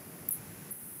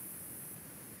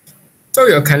 So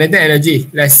your kinetic energy,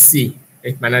 let's see.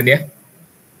 Mana dia?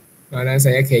 Mana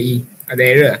saya KE? Ada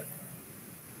error?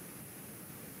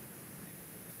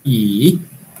 E.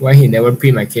 Why he never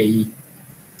print my KE?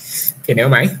 Okay, never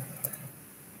mind.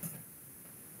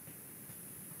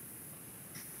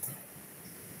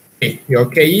 Okay, your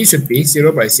KE should be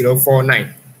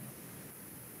 0.049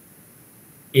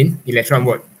 in electron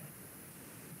volt.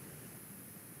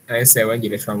 And 7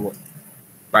 electron volt.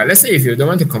 But let's say if you don't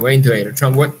want to convert into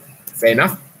electron volt, fair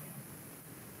enough.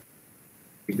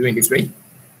 We do it this way.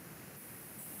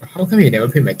 But how come you never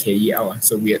print my KE out?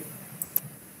 So weird.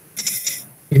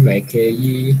 In my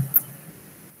KE,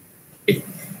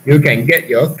 you can get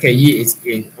your KE is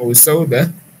in also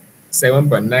the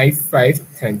 7.95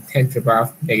 times 10 to the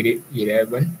power negative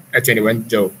 21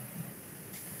 joule.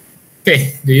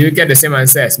 Okay, do you get the same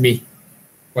answer as me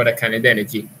for the kinetic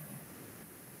energy?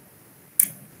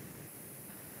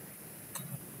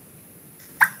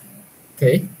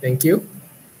 Okay, thank you.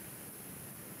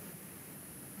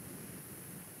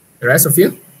 The rest of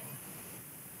you?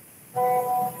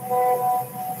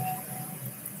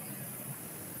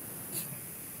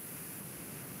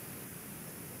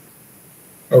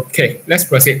 Okay, let's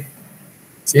proceed.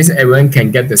 Since everyone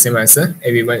can get the same answer,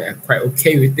 everyone are quite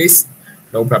okay with this,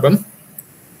 no problem.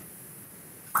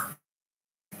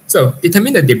 So,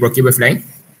 determine the de Broglie wavelength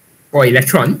for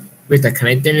electron with the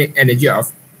kinetic energy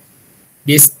of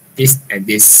this, and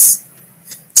this.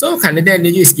 So, kinetic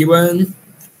energy is given.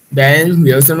 Then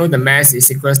we also know the mass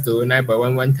is equals to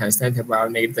 9.11 times 10 to the power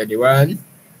negative 31.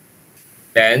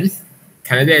 Then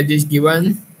kinetic energy is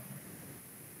given.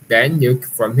 Then you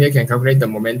from here can calculate the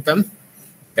momentum.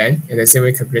 Then in the same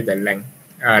way calculate the length,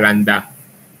 lambda.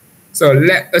 So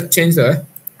let us change the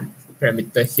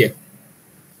parameter here.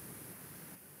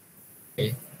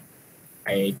 Okay,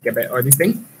 I get back all these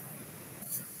things.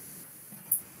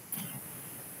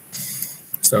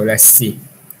 So let's see.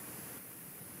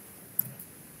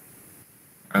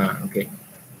 Okay.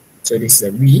 So this is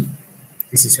a V,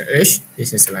 this is a H,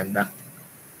 this is a lambda.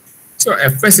 So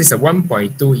at first it's a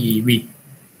 1.2 EV.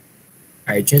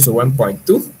 I change to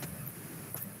 1.2.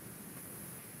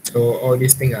 So all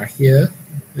these things are here.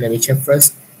 Let me check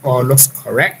first. All looks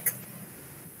correct.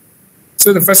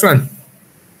 So the first one,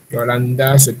 your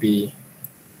lambda should be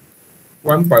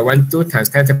 1.12 times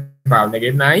 10 to the power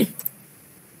negative 9.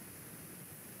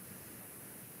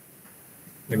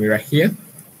 Let me write here.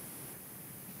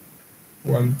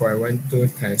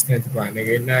 1.12 times 10 to the power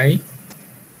negative 9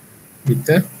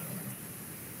 meter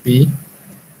B.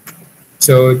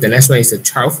 So the next one is a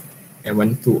 12 and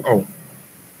 120.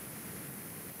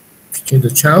 Change to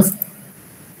 12.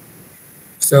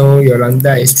 So your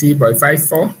lambda is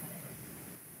 3.54.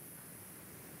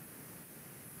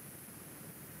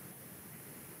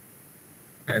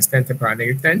 Times 10 to the power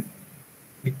negative 10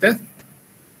 meter.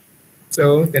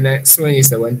 So the next one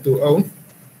is a 120.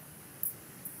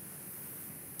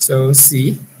 So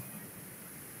C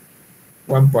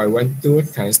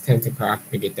 1.12 times 10 to the power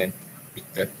negative 10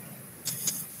 meter.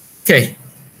 Okay,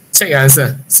 check your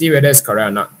answer. See whether it's correct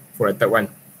or not for the third one.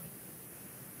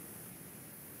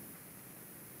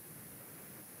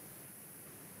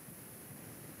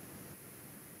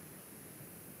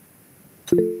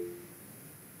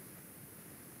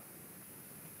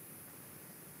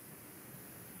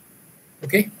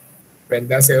 Okay.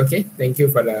 Brenda say okay. Thank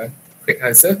you for the quick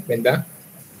answer, Brenda.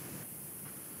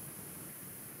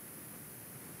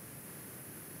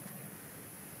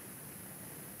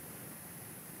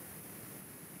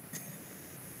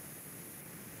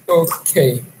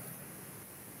 Okay.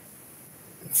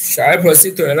 Shall I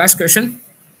proceed to the last question?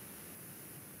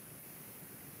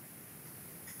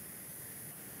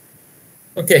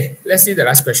 Okay, let's see the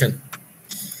last question.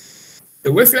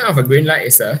 The wavelength of a green light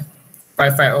is a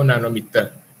 550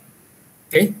 nanometer.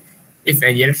 Okay, if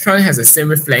an electron has the same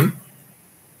wavelength,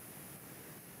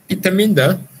 determine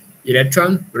the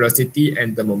electron velocity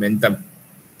and the momentum.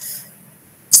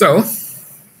 So,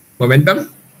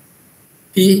 momentum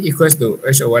P equals to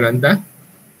h over lambda.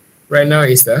 Right now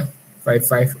is the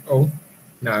 550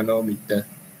 nanometer.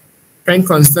 Planck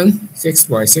constant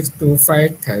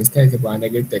 6.625 times 10 to the power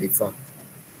negative 34.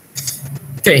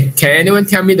 Okay, can anyone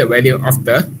tell me the value of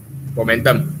the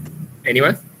momentum?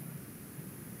 Anyone?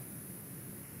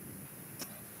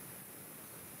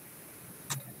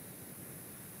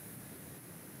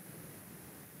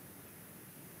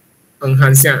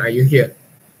 Han Xiang, are you here?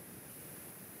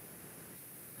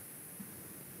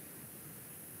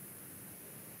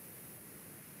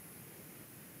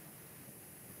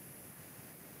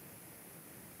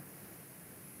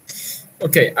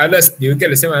 Okay, others, do you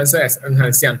get the same answer as Han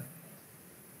Xiang?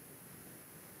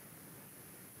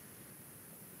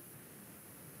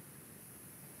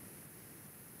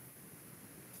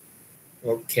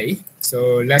 Okay,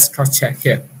 so let's cross check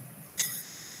here.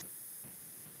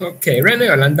 Okay, right now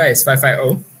your lambda is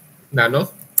 550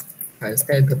 nano times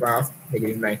 10 to the power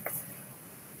negative 9.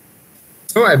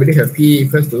 So I believe that P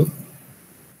equals to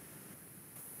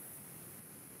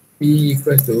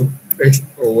h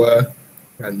over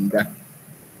lambda.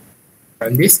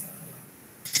 Run this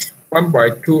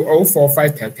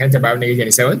 1.2045 times 10 to the power negative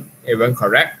 27. Everyone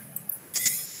correct?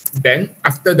 Then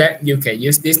after that, you can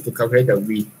use this to calculate the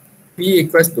V. V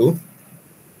equals to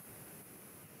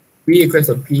P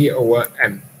over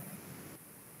M.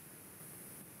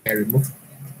 And remove.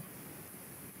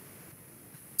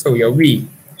 So your V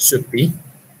should be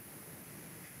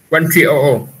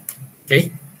 1300.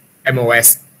 Okay,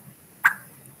 MOS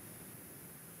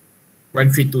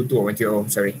 1322 or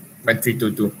 1300. Sorry,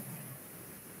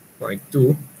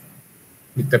 1322.2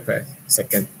 meter per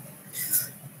second.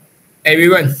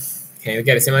 Everyone, can you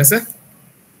get the same answer?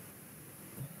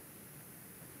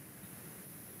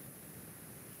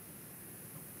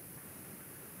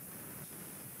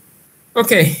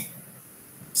 Okay,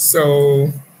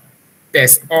 so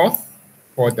that's all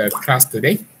for the class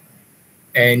today.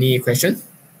 Any questions?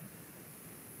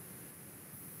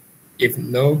 If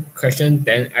no question,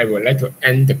 then I would like to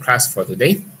end the class for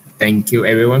today. Thank you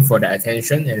everyone for the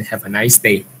attention and have a nice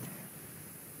day.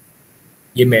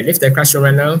 You may leave the classroom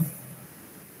right now.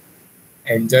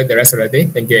 Enjoy the rest of the day.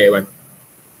 Thank you everyone.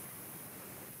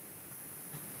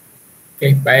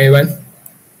 Okay, bye everyone.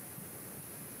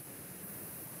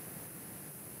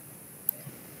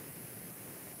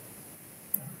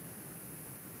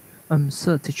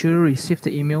 Sir, did you receive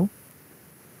the email?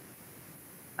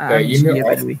 The email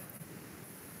by of the way.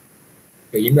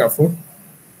 The email of who?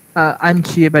 I'm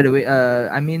here by the way.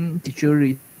 I mean, did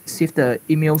you receive the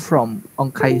email from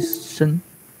Ong Kai Shen?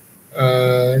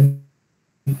 Let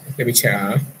me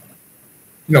check.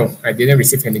 No, I didn't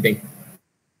receive anything.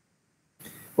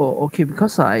 Oh, okay,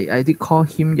 because I did call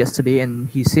him yesterday and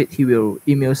he said he will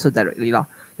email sir directly lah.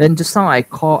 Then just now I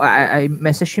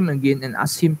messaged him again and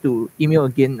asked him to email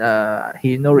again.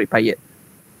 He no reply yet.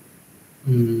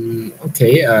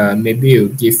 Okay, maybe you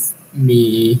give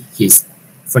me his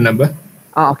phone number.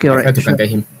 Okay, I alright. try to Sure. contact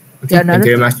him. Okay, Yeah, thank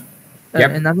you very much.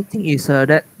 Yep. Another thing is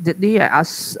that day I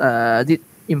asked, did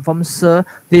inform sir,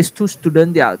 these two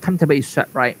students, their timetable is set,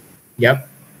 right? Yep.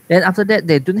 Then after that,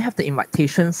 they don't have the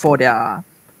invitation for their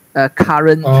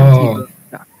current Oh, timetable.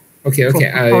 Yeah. okay, For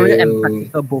okay. tutorial and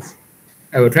practical both.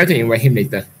 I will try to invite him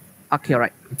later. Okay,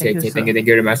 alright. Okay, Thank you, okay. sir. Thank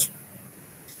you very much.